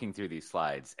enjoyed looking through these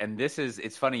slides, and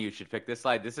it's funny you should pick this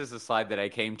slide. This is the slide that I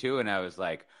came to, and I was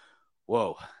like,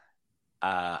 whoa,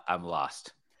 I'm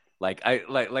lost. Like I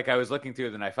was looking through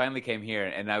it, and I finally came here,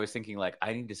 and I was thinking like,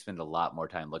 I need to spend a lot more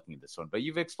time looking at this one, but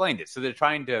you've explained it. So they're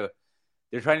trying to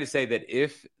say that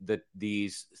if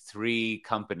these three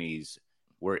companies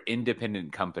were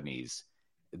independent companies,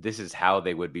 this is how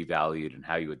they would be valued and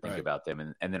how you would think about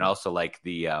them. And then also like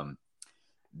the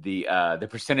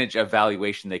percentage of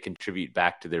valuation they contribute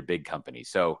back to their big company.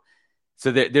 So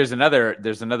there's another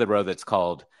row that's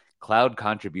called cloud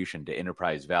contribution to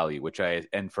enterprise value,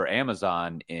 and for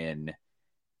Amazon in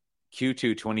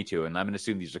Q2 22, and I'm going to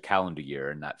assume these are calendar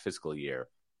year and not fiscal year,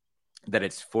 that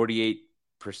it's 48%.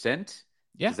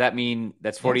 Yeah. Does that mean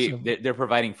that's 48? Yeah, so they're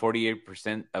providing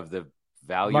 48% of the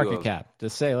value market cap to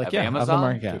say like, Amazon? Of the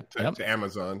market cap. To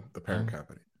Amazon, the parent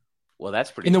company. Well,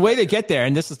 that's pretty. In the way they get there,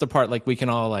 and this is the part like we can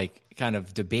all like kind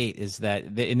of debate, is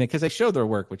that because they show their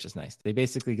work, which is nice. They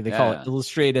call it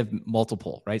illustrative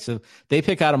multiple, right? So they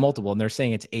pick out a multiple, and they're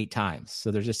saying it's 8 times. So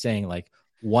they're just saying like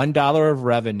 $1 of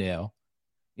revenue,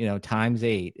 times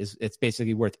 8 it's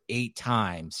basically worth 8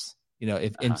 times,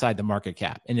 if inside the market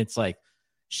cap, and it's like,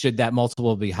 should that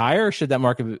multiple be higher? Or should that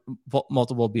market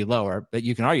multiple be lower? But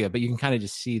you can argue it, but you can kind of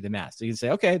just see the math. So you can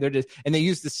say, okay, they're just, and they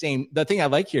use the same. The thing I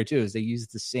like here too is they use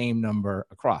the same number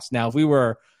across. Now, if we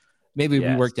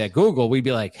worked at Google, we'd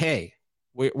be like, hey,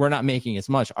 we're not making as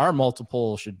much. Our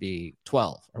multiple should be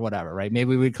 12 or whatever, right?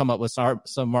 Maybe we'd come up with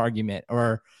some argument,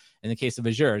 or in the case of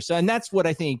Azure. So, and that's what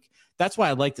I think. That's why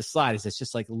I like the slide, is it's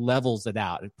just like levels it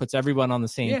out. It puts everyone on the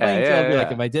same playing field.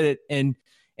 Like if I did it,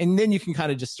 and then you can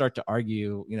kind of just start to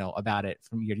argue, about it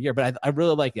from year to year. But I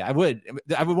really like it. I would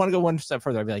want to go one step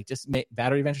further. I'd be like, just make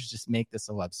Battery Ventures, just make this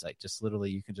a website. Just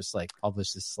literally, you can just like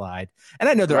publish this slide. And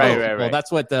I know there are people. Right.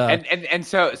 That's what the and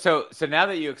so now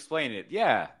that you explain it,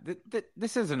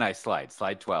 this is a nice slide.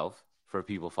 Slide 12 for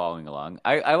people following along.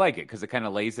 I like it because it kind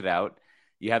of lays it out.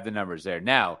 You have the numbers there.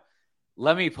 Now,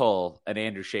 let me pull an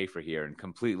Andrew Schaefer here and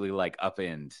completely like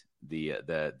upend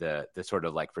the sort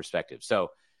of like perspective.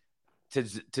 So.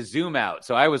 To zoom out.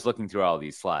 So I was looking through all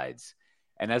these slides,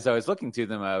 and as I was looking through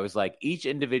them, I was like, each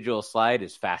individual slide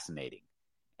is fascinating.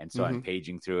 And so I'm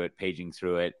paging through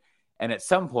it. And at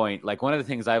some point, like one of the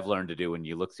things I've learned to do when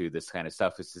you look through this kind of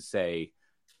stuff is to say,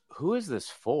 who is this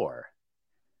for?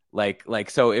 Like,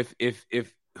 so if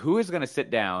who is going to sit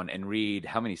down and read,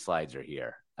 how many slides are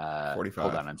here? 45.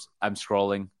 Hold on. I'm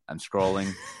scrolling. I'm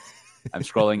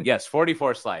scrolling. Yes,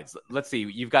 44 slides. Let's see.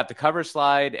 You've got the cover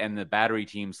slide and the battery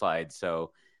team slide. So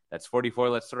that's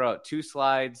 44. Let's throw out 2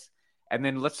 slides. And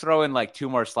then let's throw in like 2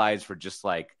 more slides for just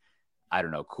like, I don't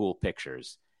know, cool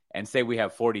pictures. And say we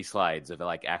have 40 slides of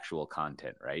like actual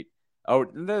content, right? Oh,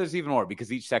 there's even more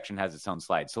because each section has its own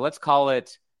slide. So let's call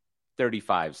it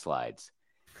 35 slides.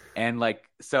 And like,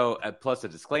 so plus a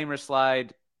disclaimer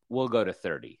slide, we'll go to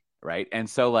 30, right? And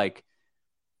so like,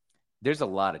 there's a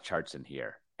lot of charts in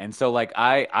here. And so like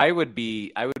I would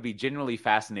be genuinely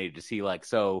fascinated to see like,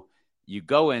 so you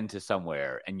go into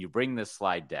somewhere and you bring this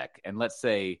slide deck, and let's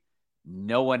say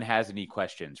no one has any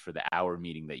questions for the hour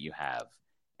meeting that you have.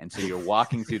 And so you're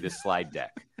walking through this slide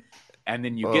deck, and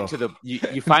then you get to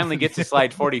you finally get to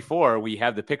slide 44. We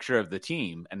have the picture of the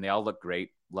team and they all look great.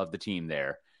 Love the team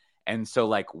there. And so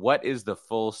like, what is the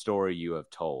full story you have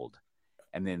told?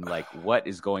 And then like, what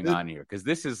is going on here? Because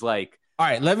this is like, all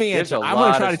right, let me answer. I'm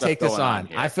going to try to take this on.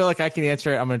 I feel like I can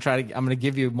answer it. I'm going to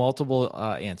give you multiple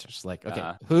answers. Like,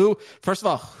 okay, first of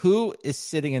all, who is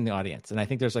sitting in the audience? And I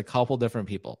think there's a couple different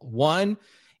people. One,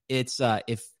 it's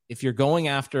if you're going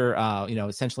after,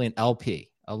 essentially an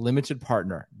LP, a limited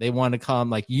partner, they want to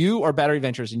come, like you or Battery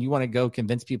Ventures, and you want to go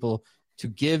convince people to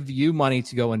give you money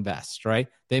to go invest, right?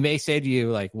 They may say to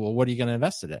you like, well, what are you going to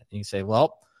invest in it? And you say,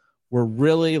 well, we're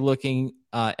really looking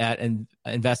at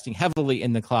investing heavily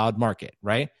in the cloud market,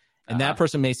 right? And that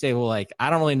person may say, well, like, I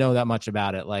don't really know that much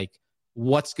about it. Like,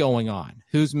 what's going on?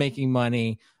 Who's making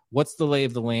money? What's the lay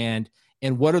of the land?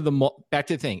 And what are back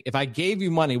to the thing, if I gave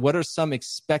you money, what are some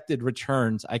expected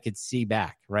returns I could see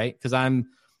back, right? Because I'm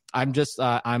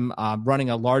running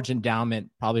a large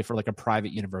endowment, probably for like a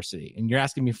private university, and you're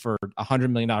asking me for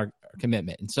 $100 million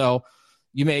commitment. And so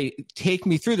you may take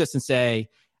me through this and say,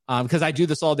 because I do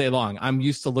this all day long, I'm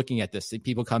used to looking at this.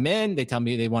 People come in, they tell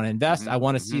me they want to invest. I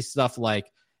want to see stuff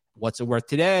like, what's it worth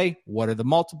today? What are the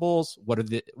multiples? What are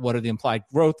the implied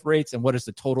growth rates? And what is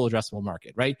the total addressable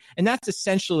market, right? And that's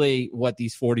essentially what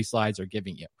these 40 slides are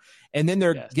giving you. And then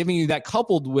they're giving you that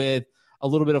coupled with a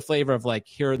little bit of flavor of like,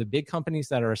 here are the big companies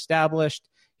that are established.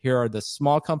 Here are the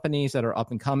small companies that are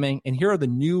up and coming. And here are the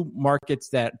new markets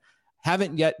that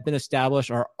haven't yet been established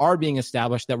or are being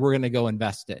established that we're going to go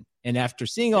invest in. And after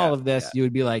seeing all of this, you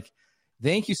would be like,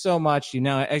 thank you so much. You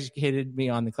now educated me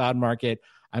on the cloud market.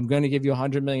 I'm going to give you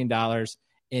 $100 million.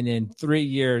 And in 3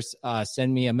 years,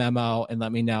 send me a memo and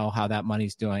let me know how that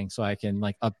money's doing so I can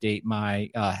like update my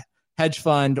hedge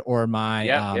fund or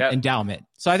my endowment.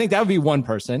 So I think that would be one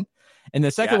person. And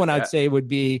the second one I'd say would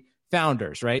be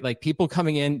founders, right? Like people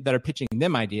coming in that are pitching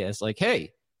them ideas like,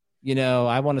 hey,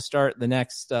 I want to start the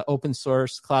next open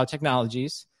source cloud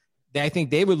technologies. I think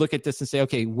they would look at this and say,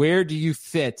 okay, where do you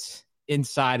fit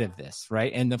inside of this,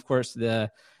 right? And of course,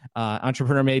 the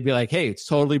entrepreneur may be like, hey, it's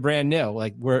totally brand new.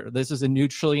 Like this is a new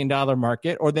 $1 trillion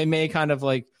market. Or they may kind of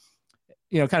like,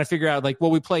 kind of figure out like, well,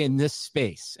 we play in this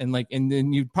space. And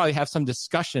then you'd probably have some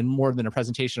discussion more than a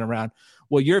presentation around,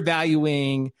 well, you're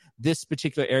valuing this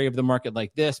particular area of the market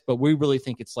like this, but we really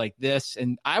think it's like this.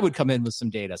 And I would come in with some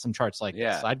data, some charts like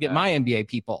this. So I'd get my MBA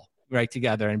people right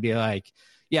together and be like,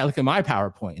 yeah, look at my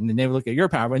PowerPoint. And then they would look at your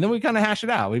PowerPoint. And then we kind of hash it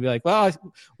out. We'd be like, well,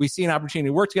 we see an opportunity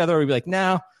to work together. Or we'd be like,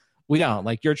 no, we don't.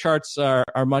 Like your charts are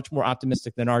much more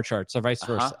optimistic than our charts or vice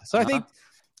versa. So I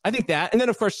think that, and then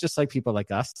of course, just like people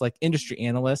like us, like industry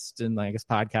analysts and I guess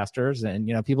podcasters and,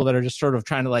 people that are just sort of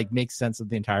trying to like make sense of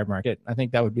the entire market. I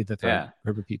think that would be the third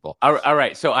group of people. All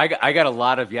right. So I got a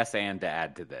lot of yes and to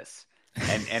add to this.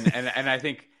 And I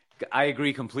think I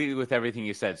agree completely with everything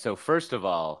you said. So first of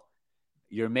all,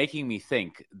 you're making me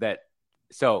think that,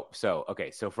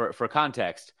 okay. So for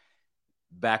context,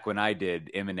 back when I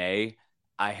did M&A,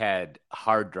 I had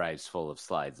hard drives full of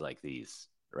slides like these.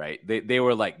 Right. They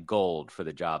were like gold for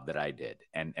the job that I did.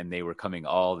 And they were coming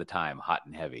all the time, hot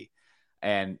and heavy.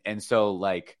 And so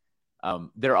like,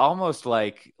 they're almost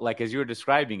like as you were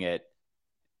describing it,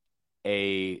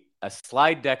 a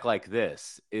slide deck like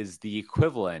this is the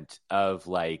equivalent of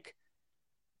like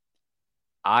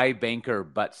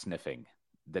iBanker butt sniffing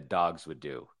that dogs would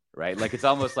do. Right. Like it's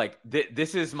almost like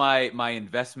this is my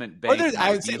investment bank.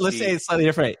 Let's say it's slightly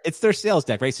different. It's their sales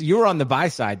deck, right? So you were on the buy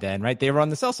side then, right? They were on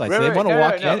the sell side. So they want to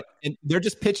walk in and they're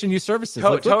just pitching you services.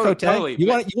 Totally. You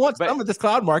want some of this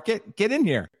cloud market, get in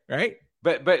here. Right.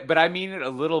 But I mean it a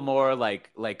little more like,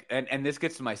 and this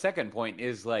gets to my second point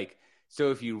is like,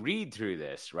 so if you read through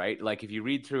this, right? Like if you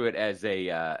read through it as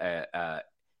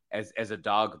as a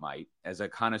dog might, as a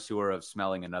connoisseur of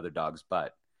smelling another dog's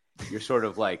butt, you're sort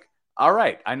of like, all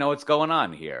right, I know what's going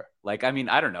on here. Like, I mean,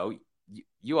 I don't know.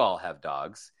 You all have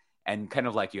dogs and kind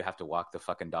of like you have to walk the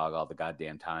fucking dog all the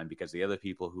goddamn time because the other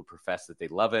people who profess that they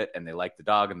love it and they like the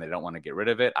dog and they don't want to get rid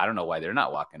of it. I don't know why they're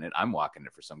not walking it. I'm walking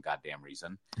it for some goddamn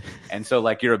reason. And so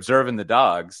like you're observing the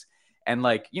dogs and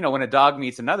like, when a dog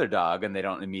meets another dog and they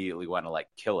don't immediately want to like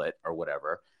kill it or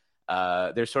whatever,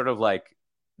 they're sort of like,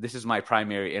 this is my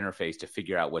primary interface to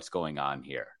figure out what's going on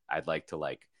here. I'd like to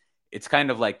like, it's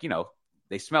kind of like,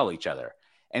 they smell each other.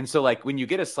 And so like when you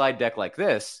get a slide deck like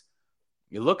this,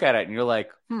 you look at it and you're like,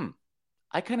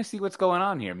 I kind of see what's going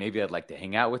on here. Maybe I'd like to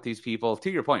hang out with these people. To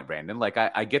your point, Brandon, like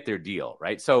I get their deal,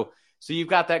 right? So So you've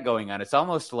got that going on. It's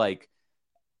almost like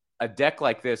a deck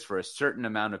like this for a certain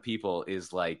amount of people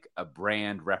is like a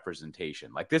brand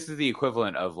representation. Like this is the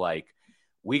equivalent of like,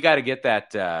 we got to get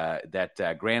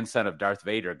that grandson of Darth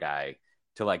Vader guy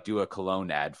to like do a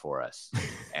cologne ad for us.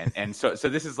 and so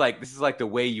this is like the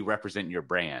way you represent your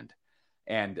brand.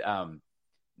 And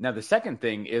now the second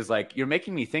thing is like, you're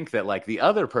making me think that like the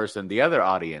other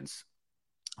audience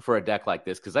for a deck like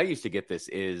this, because I used to get this,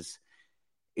 is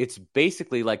it's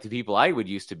basically like the people I would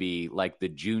used to be like the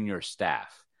junior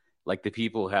staff, like the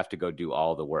people who have to go do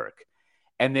all the work.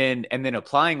 And then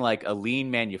applying like a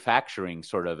lean manufacturing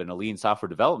sort of and a lean software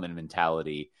development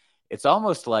mentality, it's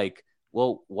almost like,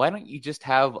 well, why don't you just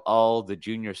have all the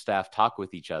junior staff talk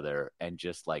with each other and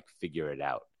just like figure it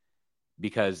out?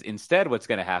 Because instead what's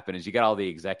going to happen is you got all the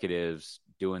executives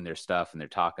doing their stuff and they're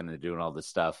talking and they're doing all this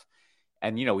stuff.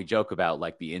 And, you know, we joke about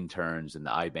like the interns and the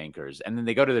iBankers, and then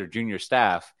they go to their junior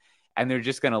staff and they're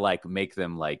just going to like make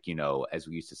them like, you know, as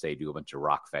we used to say, do a bunch of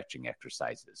rock fetching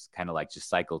exercises, kind of like just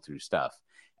cycle through stuff.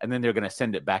 And then they're going to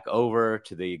send it back over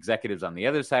to the executives on the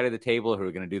other side of the table who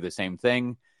are going to do the same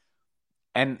thing.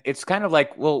 And it's kind of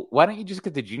like, well, why don't you just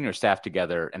get the junior staff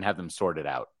together and have them sort it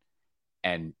out?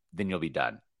 And then you'll be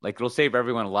done. Like it'll save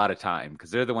everyone a lot of time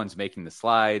because they're the ones making the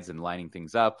slides and lining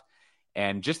things up.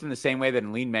 And just in the same way that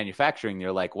in lean manufacturing,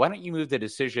 they're like, why don't you move the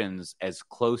decisions as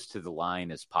close to the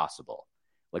line as possible?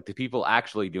 Like the people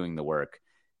actually doing the work,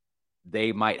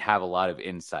 they might have a lot of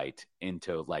insight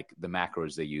into like the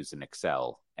macros they use in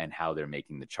Excel and how they're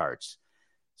making the charts.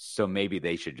 So maybe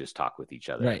they should just talk with each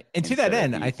other. Right. And to that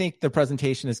end, I think the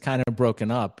presentation is kind of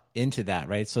broken up into that,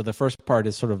 right? So the first part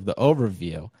is sort of the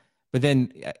overview, but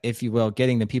then if you will,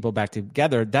 getting the people back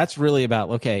together, that's really about,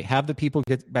 okay, have the people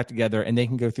get back together and they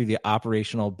can go through the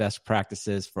operational best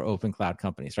practices for open cloud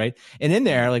companies, right? And in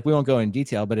there, like we won't go in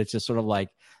detail, but it's just sort of like,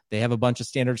 they have a bunch of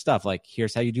standard stuff. Like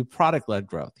here's how you do product-led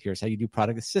growth. Here's how you do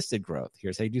product-assisted growth.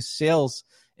 Here's how you do sales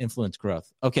influence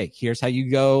growth. Okay, here's how you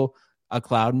go a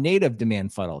cloud native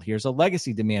demand funnel. Here's a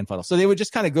legacy demand funnel. So they would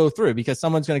just kind of go through because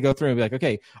someone's going to go through and be like,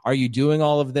 okay, are you doing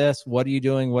all of this? What are you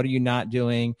doing? What are you not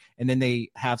doing? And then they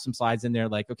have some slides in there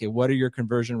like, okay, what are your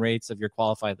conversion rates of your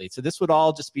qualified leads? So this would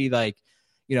all just be like,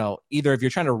 you know, either if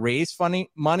you're trying to raise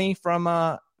money from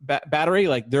Battery,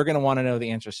 like they're going to want to know the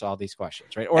answers to all these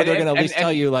questions, right? Or they're going to at least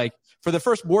tell you like, for the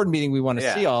first board meeting, we want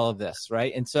to see all of this,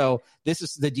 right? And so this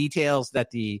is the details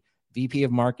that the VP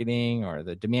of marketing or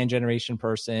the demand generation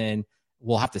person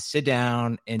will have to sit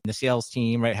down, and the sales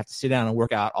team, right, have to sit down and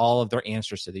work out all of their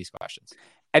answers to these questions.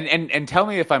 And tell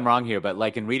me if I'm wrong here, but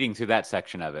like in reading through that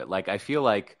section of it, like I feel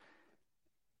like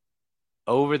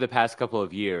over the past couple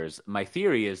of years, my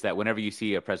theory is that whenever you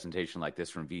see a presentation like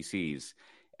this from VCs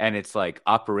and it's like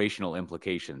operational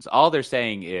implications, all they're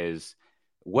saying is,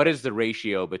 what is the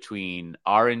ratio between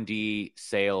R&D,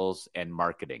 sales, and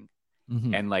marketing?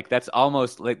 Mm-hmm. And like that's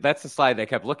almost like that's the slide I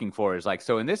kept looking for, is like,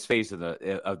 so in this phase of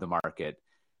the market,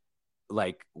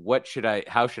 like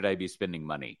how should I be spending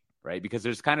money, right? Because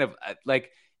there's kind of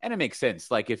like, and it makes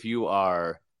sense, like if you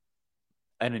are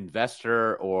an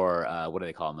investor or what do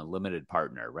they call them, a limited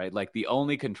partner, right? Like the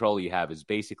only control you have is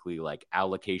basically like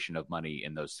allocation of money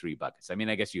in those three buckets. I mean,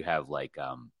 I guess you have like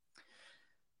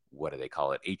what do they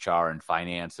call it, HR and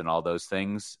finance and all those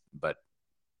things, but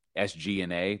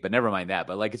SG&A, but never mind that.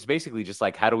 But like, it's basically just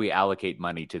like, how do we allocate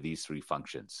money to these three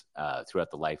functions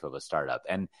throughout the life of a startup?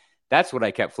 And that's what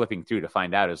I kept flipping through to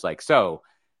find out, is like, so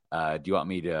do you want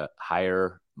me to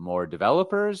hire more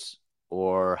developers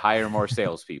or hire more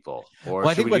salespeople? Or well,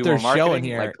 I think what they're showing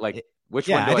here, like which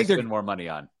one do I spend more money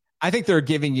on? I think they're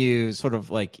giving you sort of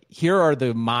like, here are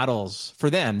the models for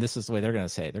them. This is the way they're going to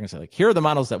say it. They're going to say like, here are the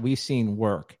models that we've seen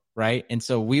work, right? And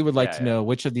so we would like to know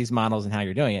which of these models and how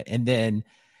you're doing it. And then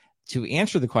to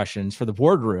answer the questions for the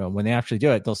boardroom, when they actually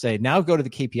do it, they'll say, now go to the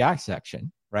KPI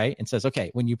section, right? And says,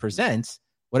 okay, when you present,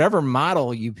 whatever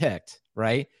model you picked,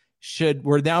 right,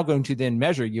 we're now going to then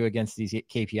measure you against these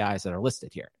KPIs that are listed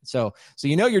here. So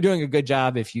you know you're doing a good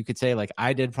job if you could say like,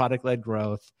 I did product-led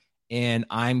growth and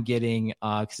I'm getting,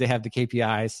 because they have the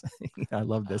KPIs. I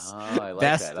love this. Oh, I like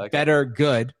best, that. better,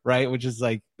 good, right? Which is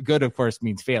like, good, of course,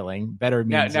 means failing. Better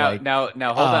means now, hold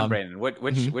on, Brandon.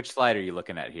 Which slide are you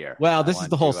looking at here? Well, this is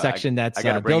the whole section that's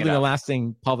building a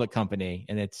lasting public company,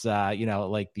 and it's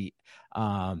like the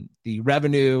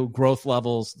revenue growth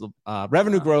levels,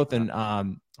 revenue growth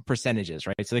and percentages,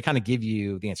 right? So they kind of give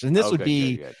you the answer, and this would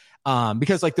be good.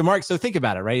 Because like the market. So think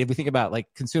about it, right? If we think about like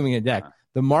consuming a deck,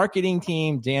 the marketing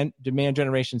team, demand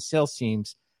generation, sales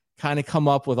teams kind of come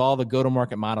up with all the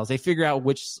go-to-market models. They figure out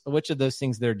which of those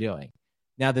things they're doing.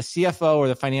 Now the CFO or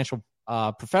the financial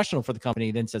professional for the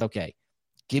company then says, okay,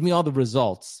 give me all the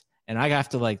results and I have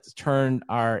to like turn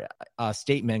our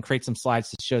statement and create some slides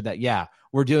to show that, yeah,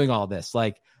 we're doing all this.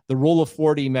 Like the rule of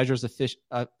 40 measures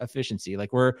efficiency.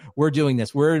 Like we're doing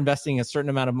this. We're investing a certain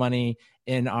amount of money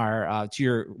in our, to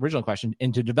your original question,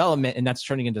 into development, and that's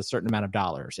turning into a certain amount of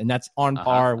dollars. And that's on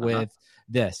par with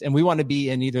this. And we want to be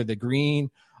in either the green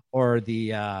or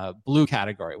the blue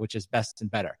category, which is best and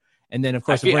better. And then, of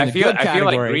course, I feel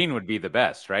like green would be the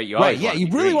best, right? You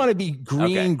really want to be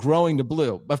green growing to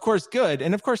blue. Of course, good.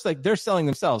 And of course, like they're selling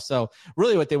themselves. So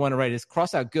really what they want to write is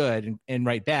cross out good and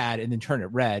write bad and then turn it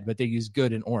red, but they use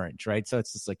good and orange, right? So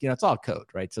it's just like, it's all code,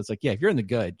 right? So it's like, yeah, if you're in the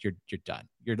good, you're done.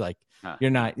 You're like, you're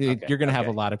not, you're going to have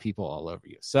a lot of people all over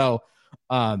you. So,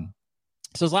 so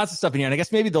there's lots of stuff in here. And I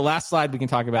guess maybe the last slide we can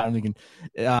talk about, and we can,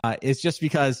 is just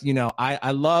because,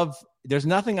 I love, there's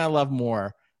nothing I love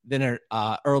more than an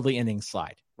early innings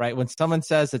slide, right? When someone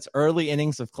says it's early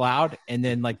innings of cloud and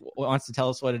then like wants to tell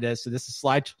us what it is. So this is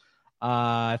slide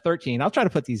 13. I'll try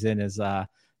to put these in as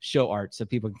show art so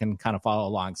people can kind of follow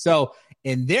along. So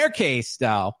in their case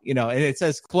though, and it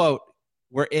says, quote,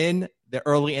 we're in the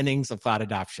early innings of cloud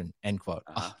adoption, end quote.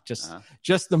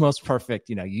 Just the most perfect,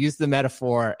 you use the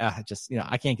metaphor, I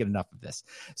can't get enough of this.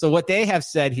 So what they have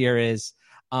said here is,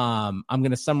 I'm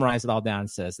going to summarize it all down. It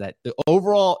says that the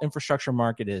overall infrastructure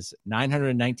market is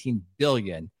 $919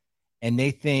 billion. And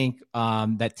they think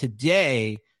that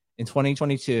today in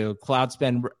 2022, cloud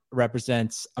spend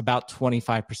represents about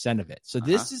 25% of it. So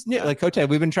this is new. Like Cote,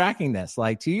 we've been tracking this.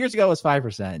 Like 2 years ago it was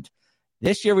 5%.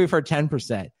 This year we've heard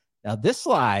 10%. Now this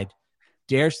slide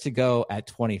dares to go at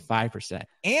 25%.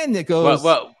 And it goes...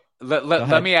 Well,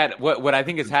 let me add, what I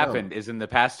think has happened is in the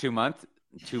past 2 months,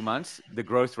 the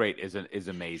growth rate is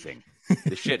amazing.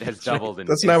 The shit has doubled.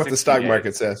 That's not what the stock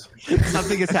market says.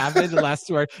 Something has happened in the last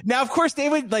 2 hours. Now, of course, they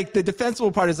would like the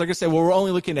defensible part is like I said, well, we're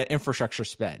only looking at infrastructure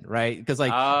spend, right? Because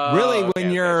like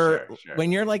when you're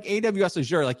like AWS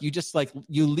Azure, like you just like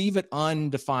you leave it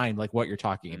undefined, like what you're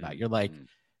talking about. You're like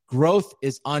growth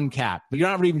is uncapped, but you're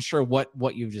not even sure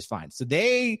what you just find. So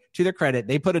they, to their credit,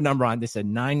 they put a number on. They said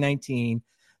 919.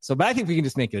 So, but I think we can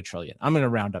just make it $1 trillion. I'm going to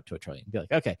round up to $1 trillion. Be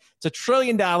like, okay, it's $1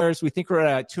 trillion. We think we're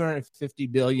at 250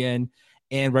 billion,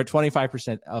 and we're at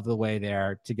 25% of the way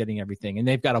there to getting everything. And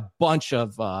they've got a bunch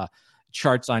of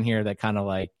charts on here that kind of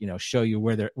like show you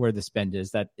where the spend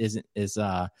is. That is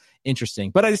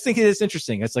interesting. But I just think it is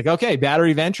interesting. It's like, okay,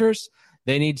 Battery Ventures,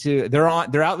 they're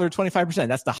out there 25%.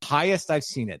 That's the highest I've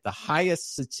seen it. The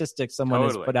highest statistic someone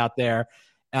has put out there.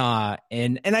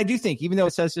 And I do think, even though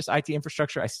it says just IT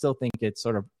infrastructure, I still think it's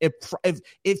sort of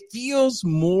it feels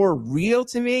more real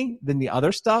to me than the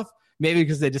other stuff. Maybe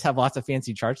because they just have lots of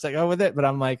fancy charts that go with it. But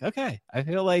I'm like, okay, I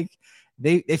feel like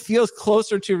it feels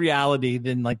closer to reality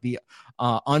than like the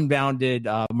unbounded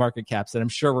market caps that I'm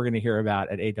sure we're going to hear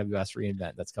about at AWS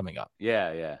reInvent that's coming up.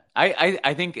 Yeah.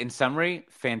 I think in summary,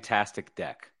 fantastic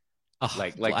deck.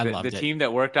 The team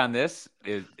that worked on this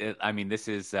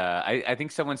I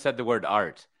think someone said the word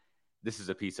art. This is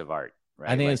a piece of art, right?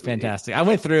 I think it's fantastic. I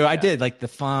went through, I did like the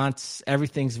fonts,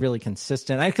 everything's really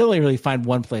consistent. I could only really find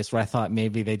one place where I thought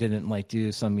maybe they didn't like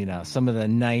do some of the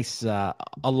nice a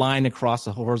line across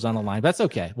a horizontal line. That's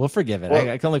okay. We'll forgive it.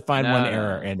 I can only find one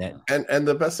error in it. And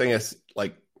the best thing is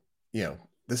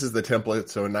this is the template.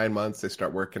 So in 9 months they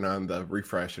start working on the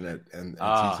refresh and it's easy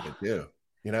to do,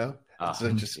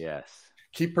 So just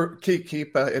keep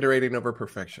iterating over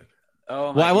perfection.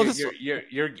 Oh my! Well,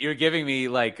 you're giving me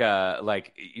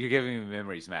you're giving me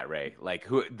memories, Matt Ray. Like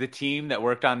the team that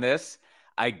worked on this,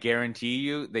 I guarantee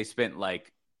you, they spent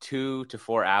like 2 to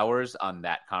 4 hours on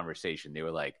that conversation. They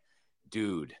were like,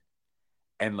 "Dude,"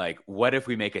 and like, "What if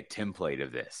we make a template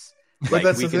of this?" But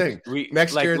that's the thing.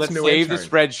 Next year, let's save the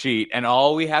spreadsheet, and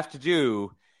all we have to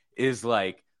do is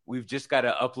we've just got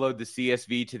to upload the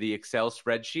CSV to the Excel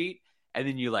spreadsheet. And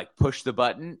then you push the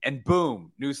button and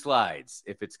boom, new slides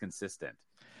if it's consistent.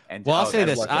 And I'll say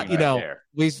this,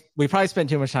 we probably spent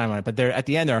too much time on it, but at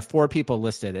the end there are 4 people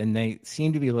listed, and they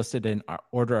seem to be listed in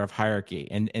order of hierarchy.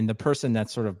 And the person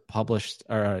that's sort of published,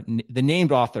 or the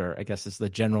named author, I guess, is the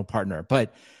general partner.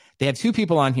 But they have 2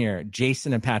 people on here,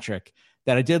 Jason and Patrick,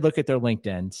 that I did look at their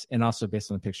LinkedIns, and also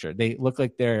based on the picture, they look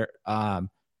like they're not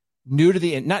new to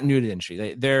the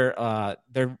industry.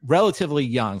 They're relatively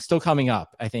young, still coming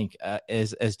up, I think,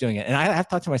 as doing it. And I have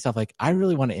thought to myself, I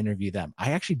really want to interview them.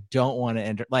 I actually don't want to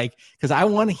enter, because I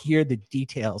want to hear the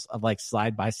details of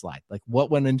slide by slide,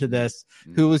 what went into this,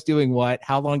 who was doing what,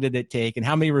 how long did it take, and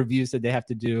how many reviews did they have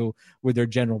to do with their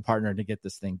general partner to get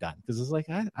this thing done? Because it's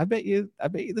I bet you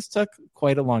this took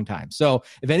quite a long time. So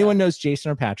if anyone knows Jason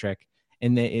or Patrick,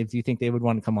 and if you think they would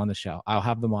want to come on the show, I'll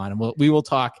have them on, and we will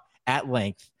talk at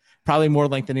length probably more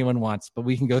length than anyone wants, but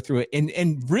we can go through it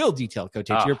in real detail, Cote,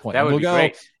 to your point. That would be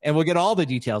great. And we'll get all the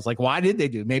details. Like, why did they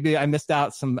do? Maybe I missed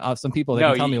out some people that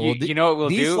can tell me, well, you know what we'll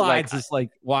these do? slides is like,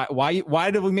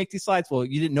 why did we make these slides? Well,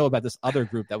 you didn't know about this other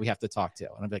group that we have to talk to.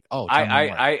 And I'm like, oh,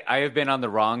 I have been on the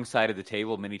wrong side of the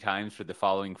table many times for the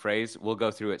following phrase. We'll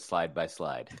go through it slide by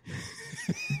slide.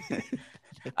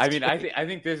 I mean, I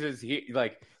think this is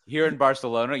here in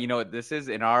Barcelona. You know what this is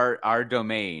in our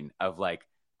domain of like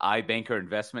iBanker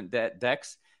investment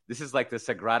decks. This is like the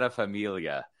Sagrada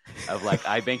Familia of like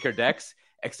iBanker decks,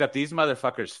 except these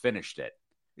motherfuckers finished it.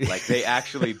 Like they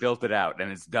actually built it out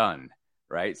and it's done.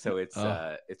 Right. So it's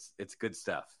good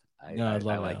stuff. I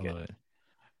like it.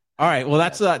 All right. Well,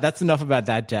 that's enough about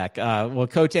that deck. Well,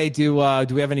 Cote, do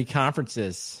we have any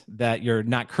conferences that you're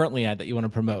not currently at that you want to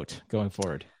promote going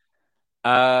forward?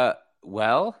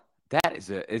 Well,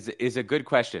 that is a good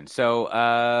question. So,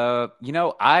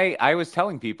 I was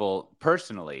telling people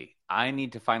personally, I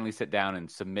need to finally sit down and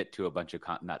submit to a bunch of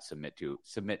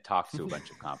submit talks to a bunch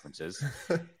of conferences,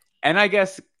 and I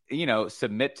guess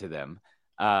submit to them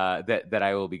that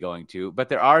I will be going to. But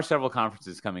there are several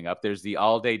conferences coming up. There's the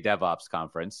All Day DevOps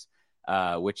conference,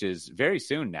 which is very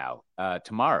soon now,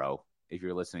 tomorrow, if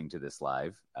you're listening to this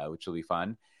live, which will be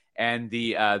fun. And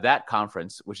the that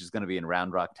conference, which is going to be in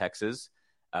Round Rock, Texas,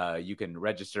 you can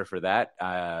register for that.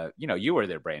 You were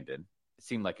there, Brandon. It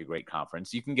seemed like a great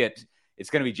conference. It's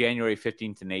going to be January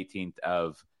 15th and 18th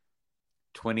of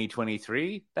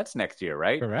 2023. That's next year,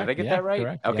 right? Correct. Did I get that right?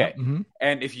 Correct. Okay. Yeah. Mm-hmm.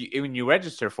 And when you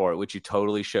register for it, which you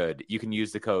totally should, you can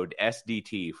use the code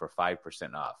SDT for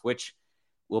 5% off, which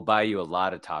will buy you a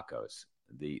lot of tacos,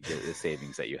 the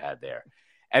savings that you had there.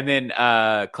 And then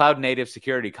Cloud Native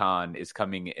Security Con is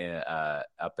coming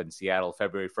up in Seattle,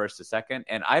 February 1st to 2nd.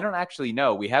 And I don't actually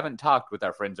know. We haven't talked with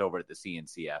our friends over at the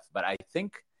CNCF, but I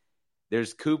think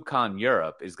there's KubeCon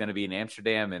Europe is going to be in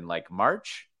Amsterdam in like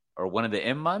March or one of the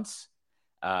M months.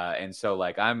 And so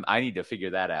like I need to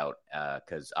figure that out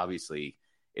because obviously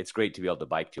it's great to be able to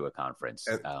bike to a conference.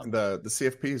 And the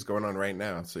CFP is going on right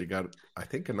now. So you got, I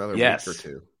think, another week or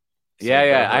two. So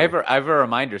yeah. I have a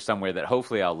reminder somewhere that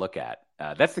hopefully I'll look at.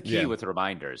 That's the key with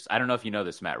reminders. I don't know if you know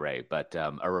this, Matt Ray, but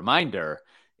a reminder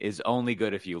is only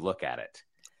good if you look at it.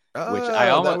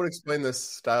 That would explain the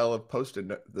style of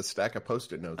the stack of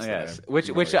Post-it notes. Yes,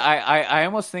 which I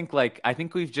almost think I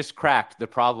think we've just cracked the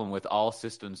problem with all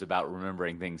systems about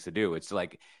remembering things to do. It's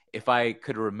like if I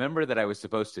could remember that I was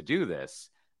supposed to do this,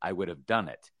 I would have done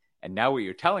it. And now what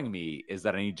you're telling me is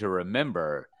that I need to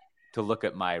remember to look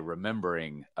at my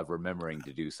remembering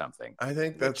to do something. I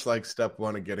think that's like step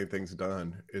one of getting things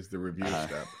done is the review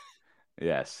step.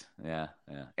 Yes. Yeah.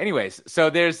 Anyways, so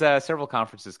there's several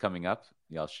conferences coming up.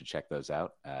 Y'all should check those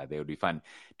out. They would be fun.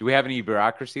 Do we have any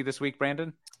bureaucracy this week,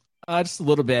 Brandon? Just a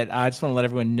little bit. I just want to let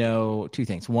everyone know two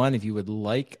things. One, if you would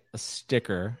like a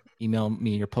sticker, email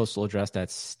me your postal address.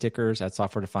 That's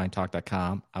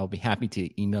stickers@softwaredefinedtalk.com. I will be happy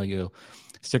to email you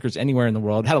stickers anywhere in the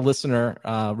world. I had a listener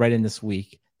write in this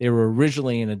week. They were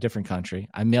originally in a different country.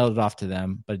 I mailed it off to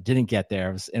them, but it didn't get there.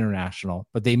 It was international.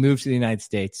 But they moved to the United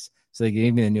States, so they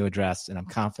gave me the new address, and I'm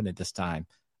confident this time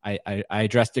I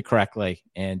addressed it correctly,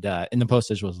 and the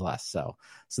postage was less. So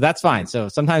that's fine. So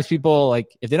sometimes people,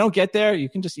 like, if they don't get there, you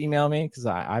can just email me because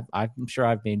I'm sure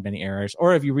I've made many errors.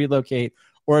 Or if you relocate,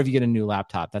 or if you get a new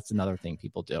laptop, that's another thing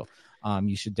people do.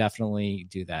 You should definitely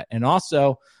do that. And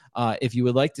also, if you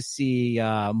would like to see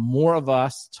more of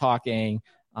us talking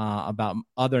about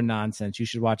other nonsense, you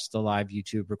should watch the live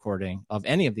YouTube recording of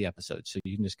any of the episodes. So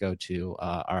you can just go to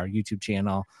our YouTube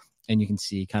channel and you can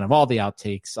see kind of all the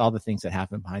outtakes, all the things that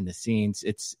happen behind the scenes.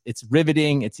 It's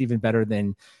riveting. It's even better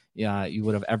than you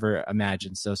would have ever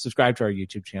imagined. So subscribe to our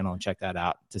YouTube channel and check that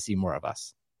out to see more of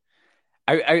us.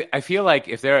 I feel like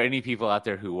if there are any people out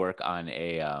there who work on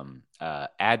a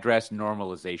address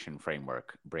normalization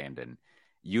framework, Brandon,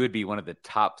 you would be one of the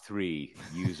top 3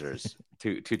 users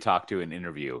to talk to an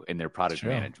interview in their product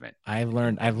management. I've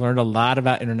learned a lot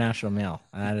about international mail.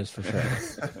 That is for sure.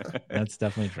 That's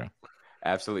definitely true.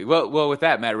 Absolutely. Well, with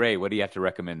that, Matt Ray, what do you have to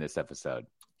recommend this episode?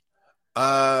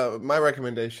 My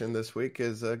recommendation this week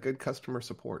is good customer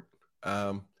support.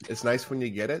 It's nice when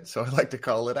you get it, so I like to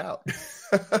call it out.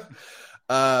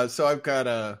 So I've got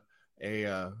a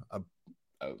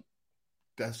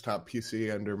desktop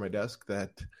PC under my desk that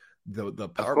the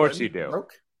power of course you do.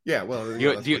 Broke. Yeah, well,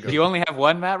 do you only have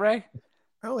one, Matt Ray?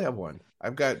 I only have one.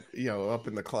 I've got up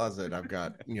in the closet. I've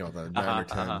got the 9 or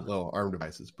 10 little ARM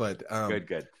devices. But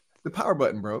good. The power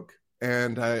button broke,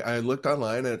 and I looked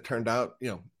online, and it turned out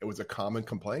it was a common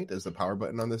complaint as the power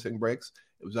button on this thing breaks.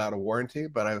 It was out of warranty,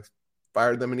 but I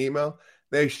fired them an email.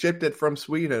 They shipped it from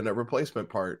Sweden, a replacement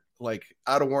part, like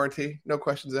out of warranty, no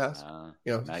questions asked.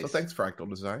 Nice. So thanks, Fractal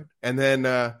Design. And then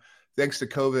thanks to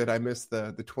COVID, I missed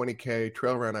the 20K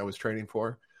trail run I was training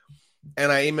for.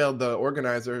 And I emailed the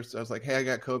organizers. I was like, hey, I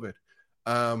got COVID.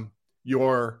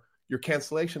 Your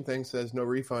cancellation thing says no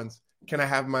refunds. Can I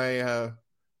have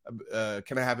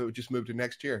can I have it just move to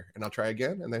next year and I'll try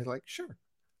again? And they're like, sure.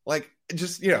 Like,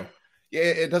 just,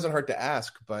 it doesn't hurt to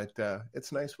ask, but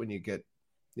it's nice when you get,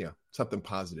 something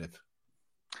positive.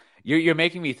 You're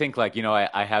making me think like,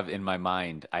 I have in my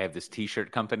mind, I have this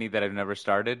t-shirt company that I've never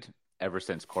started ever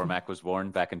since Cormac was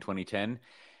born back in 2010.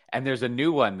 And there's a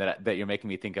new one that you're making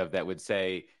me think of that would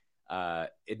say,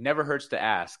 it never hurts to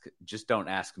ask, just don't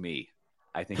ask me.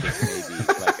 I think it's maybe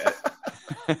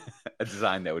like a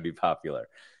design that would be popular.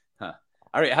 Huh.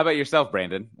 All right. How about yourself,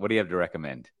 Brandon? What do you have to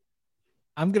recommend?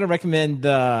 I'm going to recommend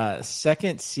the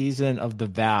second season of The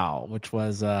Vow, which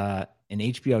was an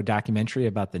HBO documentary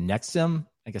about the NXIVM.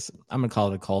 I guess I'm going to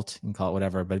call it a cult. You can call it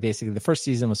whatever. But basically, the first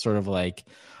season was sort of like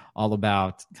all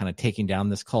about kind of taking down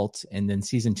this cult. And then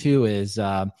season 2 is,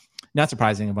 not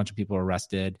surprising, a bunch of people are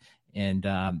arrested and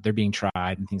they're being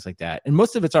tried and things like that. And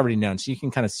most of it's already known, so you can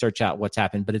kind of search out what's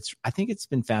happened. But I think it's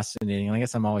been fascinating. And I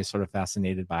guess I'm always sort of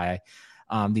fascinated by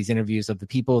these interviews of the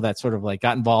people that sort of like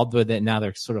got involved with it. And now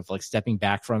they're sort of like stepping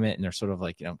back from it. And they're sort of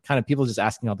like, kind of people just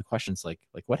asking all the questions like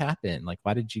what happened? Like,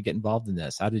 why did you get involved in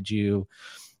this? How did you,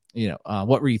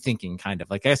 what were you thinking? Kind of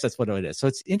like, I guess that's what it is. So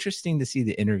it's interesting to see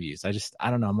the interviews. I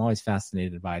don't know. I'm always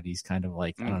fascinated by these kind of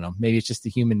like, I don't know, maybe it's just the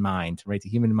human mind, right? The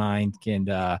human mind can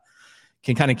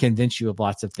kind of convince you of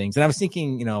lots of things. And I was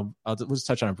thinking, we'll just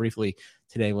touch on it briefly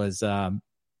today was,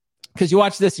 because you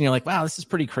watch this and you're like, wow, this is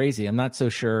pretty crazy. I'm not so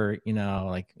sure,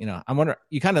 I'm wondering,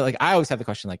 you kind of like, I always have the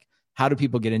question, like, how do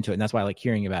people get into it? And that's why I like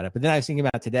hearing about it. But then I was thinking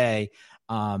about today,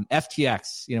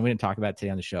 FTX, we didn't talk about it today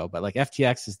on the show, but like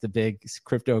FTX is the big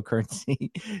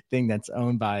cryptocurrency thing that's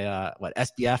owned by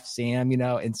SBF, Sam,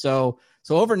 and so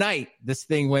overnight, this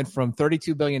thing went from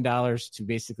 $32 billion to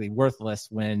basically worthless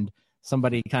when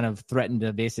somebody kind of threatened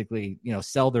to basically,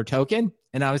 sell their token.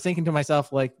 And I was thinking to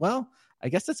myself, like, well, I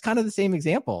guess that's kind of the same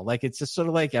example. Like, it's just sort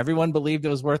of like everyone believed it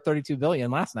was worth 32 billion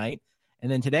last night.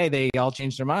 And then today they all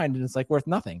changed their mind and it's like worth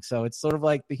nothing. So it's sort of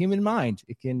like the human mind.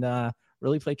 It can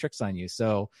really play tricks on you.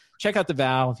 So check out The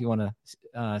Vow if you want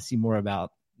to see more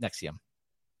about NXIVM.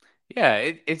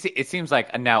 Yeah, it seems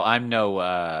like now I'm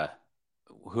no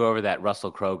whoever that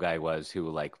Russell Crowe guy was who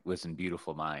like was in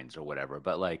Beautiful Minds or whatever.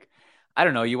 But like, I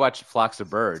don't know, you watch Flocks of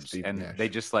Birds Steve and Nash. they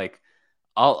just like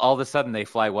all of a sudden they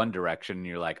fly one direction and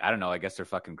you're like, I don't know, I guess they're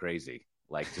fucking crazy.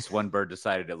 Like just one bird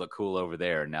decided it looked cool over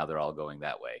there and now they're all going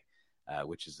that way,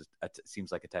 which is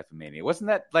seems like a type of mania. Wasn't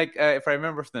that like if I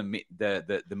remember from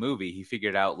the movie, he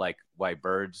figured out like why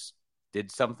birds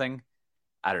did something?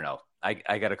 I don't know.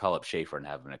 I got to call up Schaefer and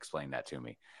have him explain that to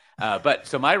me. But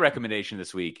so my recommendation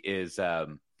this week is,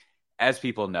 as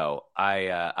people know,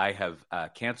 I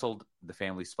have canceled the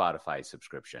family Spotify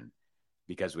subscription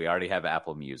because we already have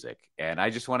Apple Music. And I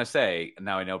just want to say,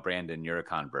 now I know, Brandon, you're a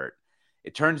convert.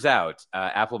 It turns out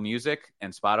Apple Music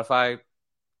and Spotify,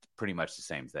 pretty much the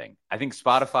same thing. I think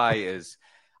Spotify is,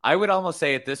 I would almost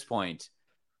say at this point,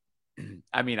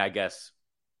 I mean, I guess,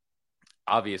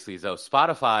 obviously, though,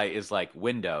 Spotify is like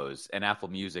Windows and Apple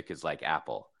Music is like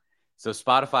Apple. So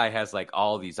Spotify has like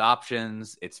all these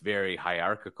options. It's very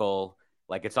hierarchical.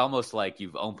 Like it's almost like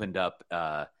you've opened up,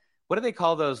 what do they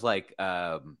call those? Like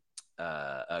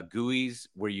GUIs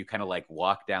where you kind of like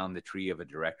walk down the tree of a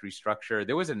directory structure.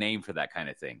 There was a name for that kind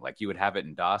of thing. Like you would have it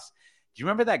in DOS. Do you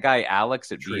remember that guy,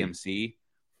 Alex at BMC?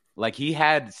 Like he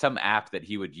had some app that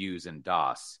he would use in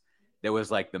DOS. There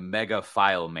was like the mega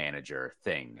file manager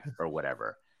thing or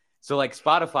whatever. So like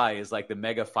Spotify is like the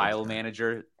mega file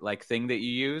manager like thing that you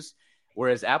use.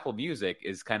 Whereas Apple Music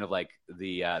is kind of like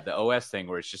the OS thing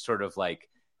where it's just sort of like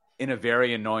in a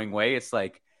very annoying way. It's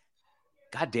like,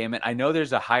 God damn it. I know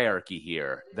there's a hierarchy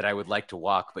here that I would like to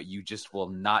walk, but you just will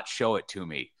not show it to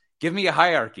me. Give me a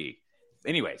hierarchy.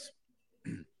 Anyways,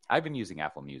 I've been using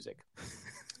Apple Music.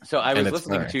 So I was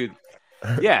listening to,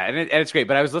 yeah, and it's great.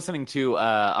 But I was listening to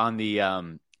on the,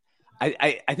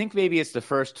 I think maybe it's the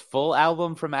first full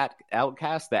album from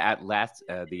Outkast,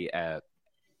 the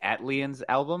Atlians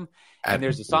album. And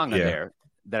there's a song on there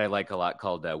that I like a lot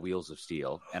called Wheels of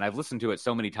Steel. And I've listened to it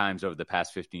so many times over the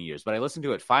past 15 years, but I listened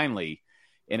to it finally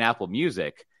in Apple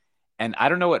Music. And I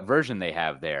don't know what version they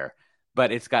have there,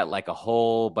 but it's got like a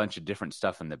whole bunch of different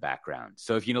stuff in the background.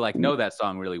 So if you know that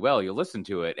song really well, you'll listen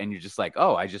to it and you're just like,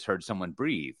 oh, I just heard someone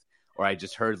breathe, or I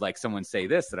just heard like someone say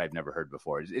this that I've never heard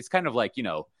before. It's kind of like,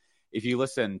 if you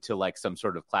listen to like some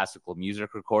sort of classical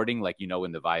music recording, like,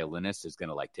 when the violinist is going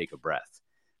to like take a breath,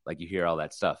 like you hear all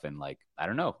that stuff, and like I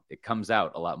don't know, it comes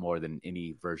out a lot more than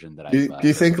any version that Do I've.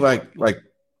 you think like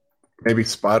maybe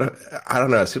Spotify? I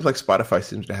don't know. It seems like Spotify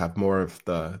seems to have more of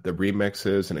the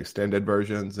remixes and extended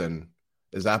versions. And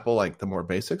is Apple like the more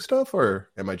basic stuff, or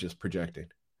am I just projecting?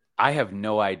 I have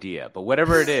no idea, but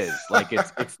whatever it is, like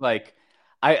it's like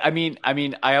I mean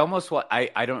I almost want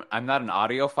I don't I'm not an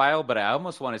audiophile, but I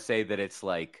almost want to say that it's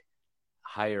like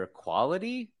higher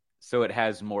quality, so it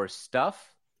has more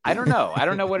stuff. I don't know. I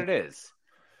don't know what it is,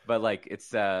 but like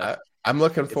I'm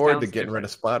looking forward to sounds getting rid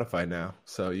different. of Spotify now.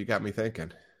 So you got me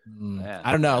thinking. Yeah,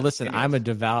 I don't know. yeah. Listen, Anyways. I'm a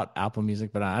devout Apple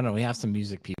Music, but I don't know. We have some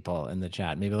music people in the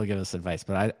chat. Maybe they'll give us advice.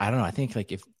 But I don't know. I think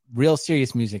like if real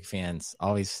serious music fans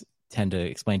always tend to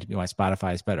explain to me why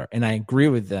Spotify is better, and I agree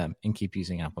with them and keep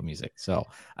using Apple Music. So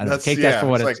I don't know, take that for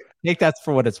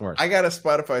what it's worth. I got a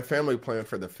Spotify family plan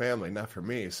for the family, not for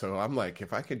me. So I'm like,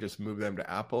 if I could just move them to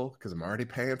Apple, because I'm already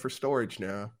paying for storage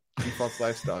now. Default's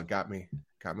lifestyle got me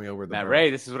over the Matt burn.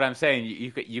 Ray, this is what I'm saying.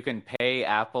 You can pay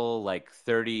Apple like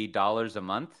 $30 a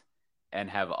month and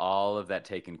have all of that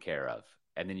taken care of,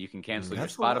 and then you can cancel your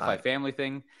That's a lot. Spotify family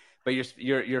thing. But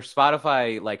your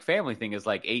Spotify like family thing is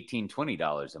like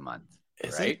 $18-$20 a month,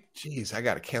 Is right? it? Jeez, I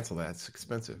got to cancel that. It's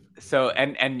expensive. So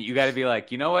and you got to be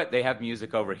like, you know what? They have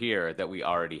music over here that we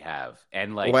already have,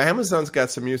 and like, Well, Amazon's got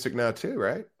some music now too,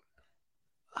 right?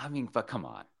 I mean, but come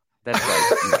on, that's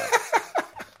like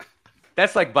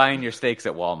that's like buying your steaks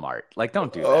at Walmart. Like,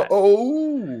 don't do that.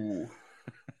 Oh.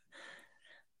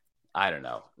 I don't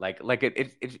know. Like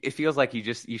it feels like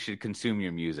you should consume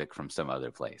your music from some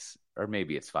other place, or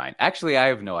maybe it's fine. Actually, I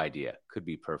have no idea. Could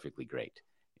be perfectly great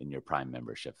in your Prime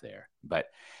membership there, but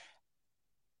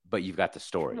you've got the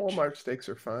storage. Walmart steaks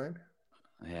are fine.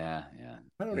 Yeah.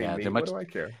 I don't Yeah, even they're eat. much. What do I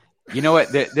care? You know what?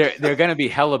 They're going to be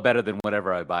hella better than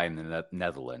whatever I buy in the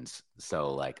Netherlands.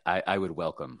 So like, I would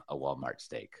welcome a Walmart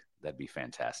steak. That'd be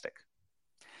fantastic.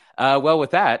 Well,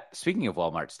 with that, speaking of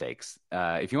Walmart steaks,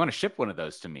 if you want to ship one of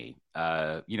those to me,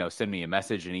 send me a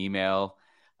message, an email.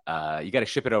 You got to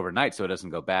ship it overnight so it doesn't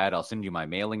go bad. I'll send you my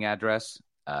mailing address,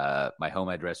 my home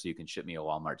address, so you can ship me a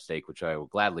Walmart steak, which I will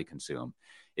gladly consume.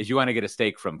 If you want to get a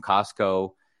steak from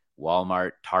Costco,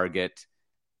 Walmart, Target,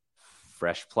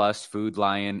 Fresh Plus, Food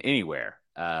Lion, anywhere,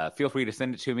 feel free to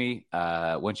send it to me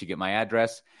once you get my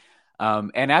address.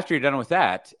 And after you're done with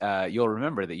that, you'll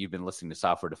remember that you've been listening to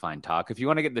Software Defined Talk. If you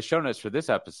want to get the show notes for this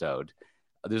episode,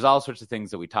 there's all sorts of things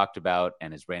that we talked about,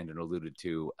 and as Brandon alluded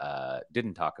to,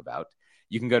 didn't talk about.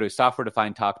 You can go to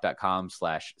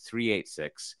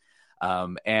softwaredefinedtalk.com/386.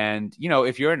 And,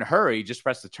 if you're in a hurry, just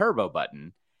press the turbo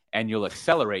button, and you'll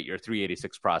accelerate your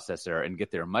 386 processor and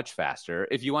get there much faster.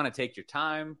 If you want to take your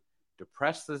time to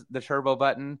press the turbo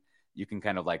button, you can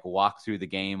kind of like walk through the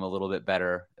game a little bit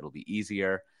better. It'll be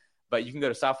easier. But you can go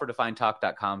to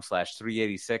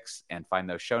softwaredefinedtalk.com/386 and find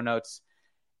those show notes.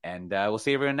 And we'll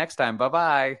see everyone next time.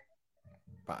 Bye-bye.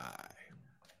 Bye.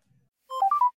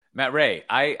 Matt Ray,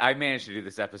 I managed to do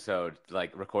this episode,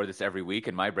 like record this every week,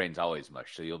 and my brain's always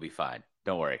mush, so you'll be fine.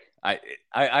 Don't worry.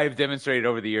 I've demonstrated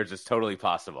over the years it's totally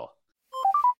possible.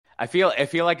 I feel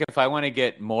like if I want to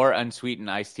get more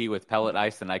unsweetened iced tea with pellet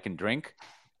ice than I can drink,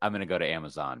 I'm going to go to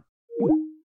Amazon.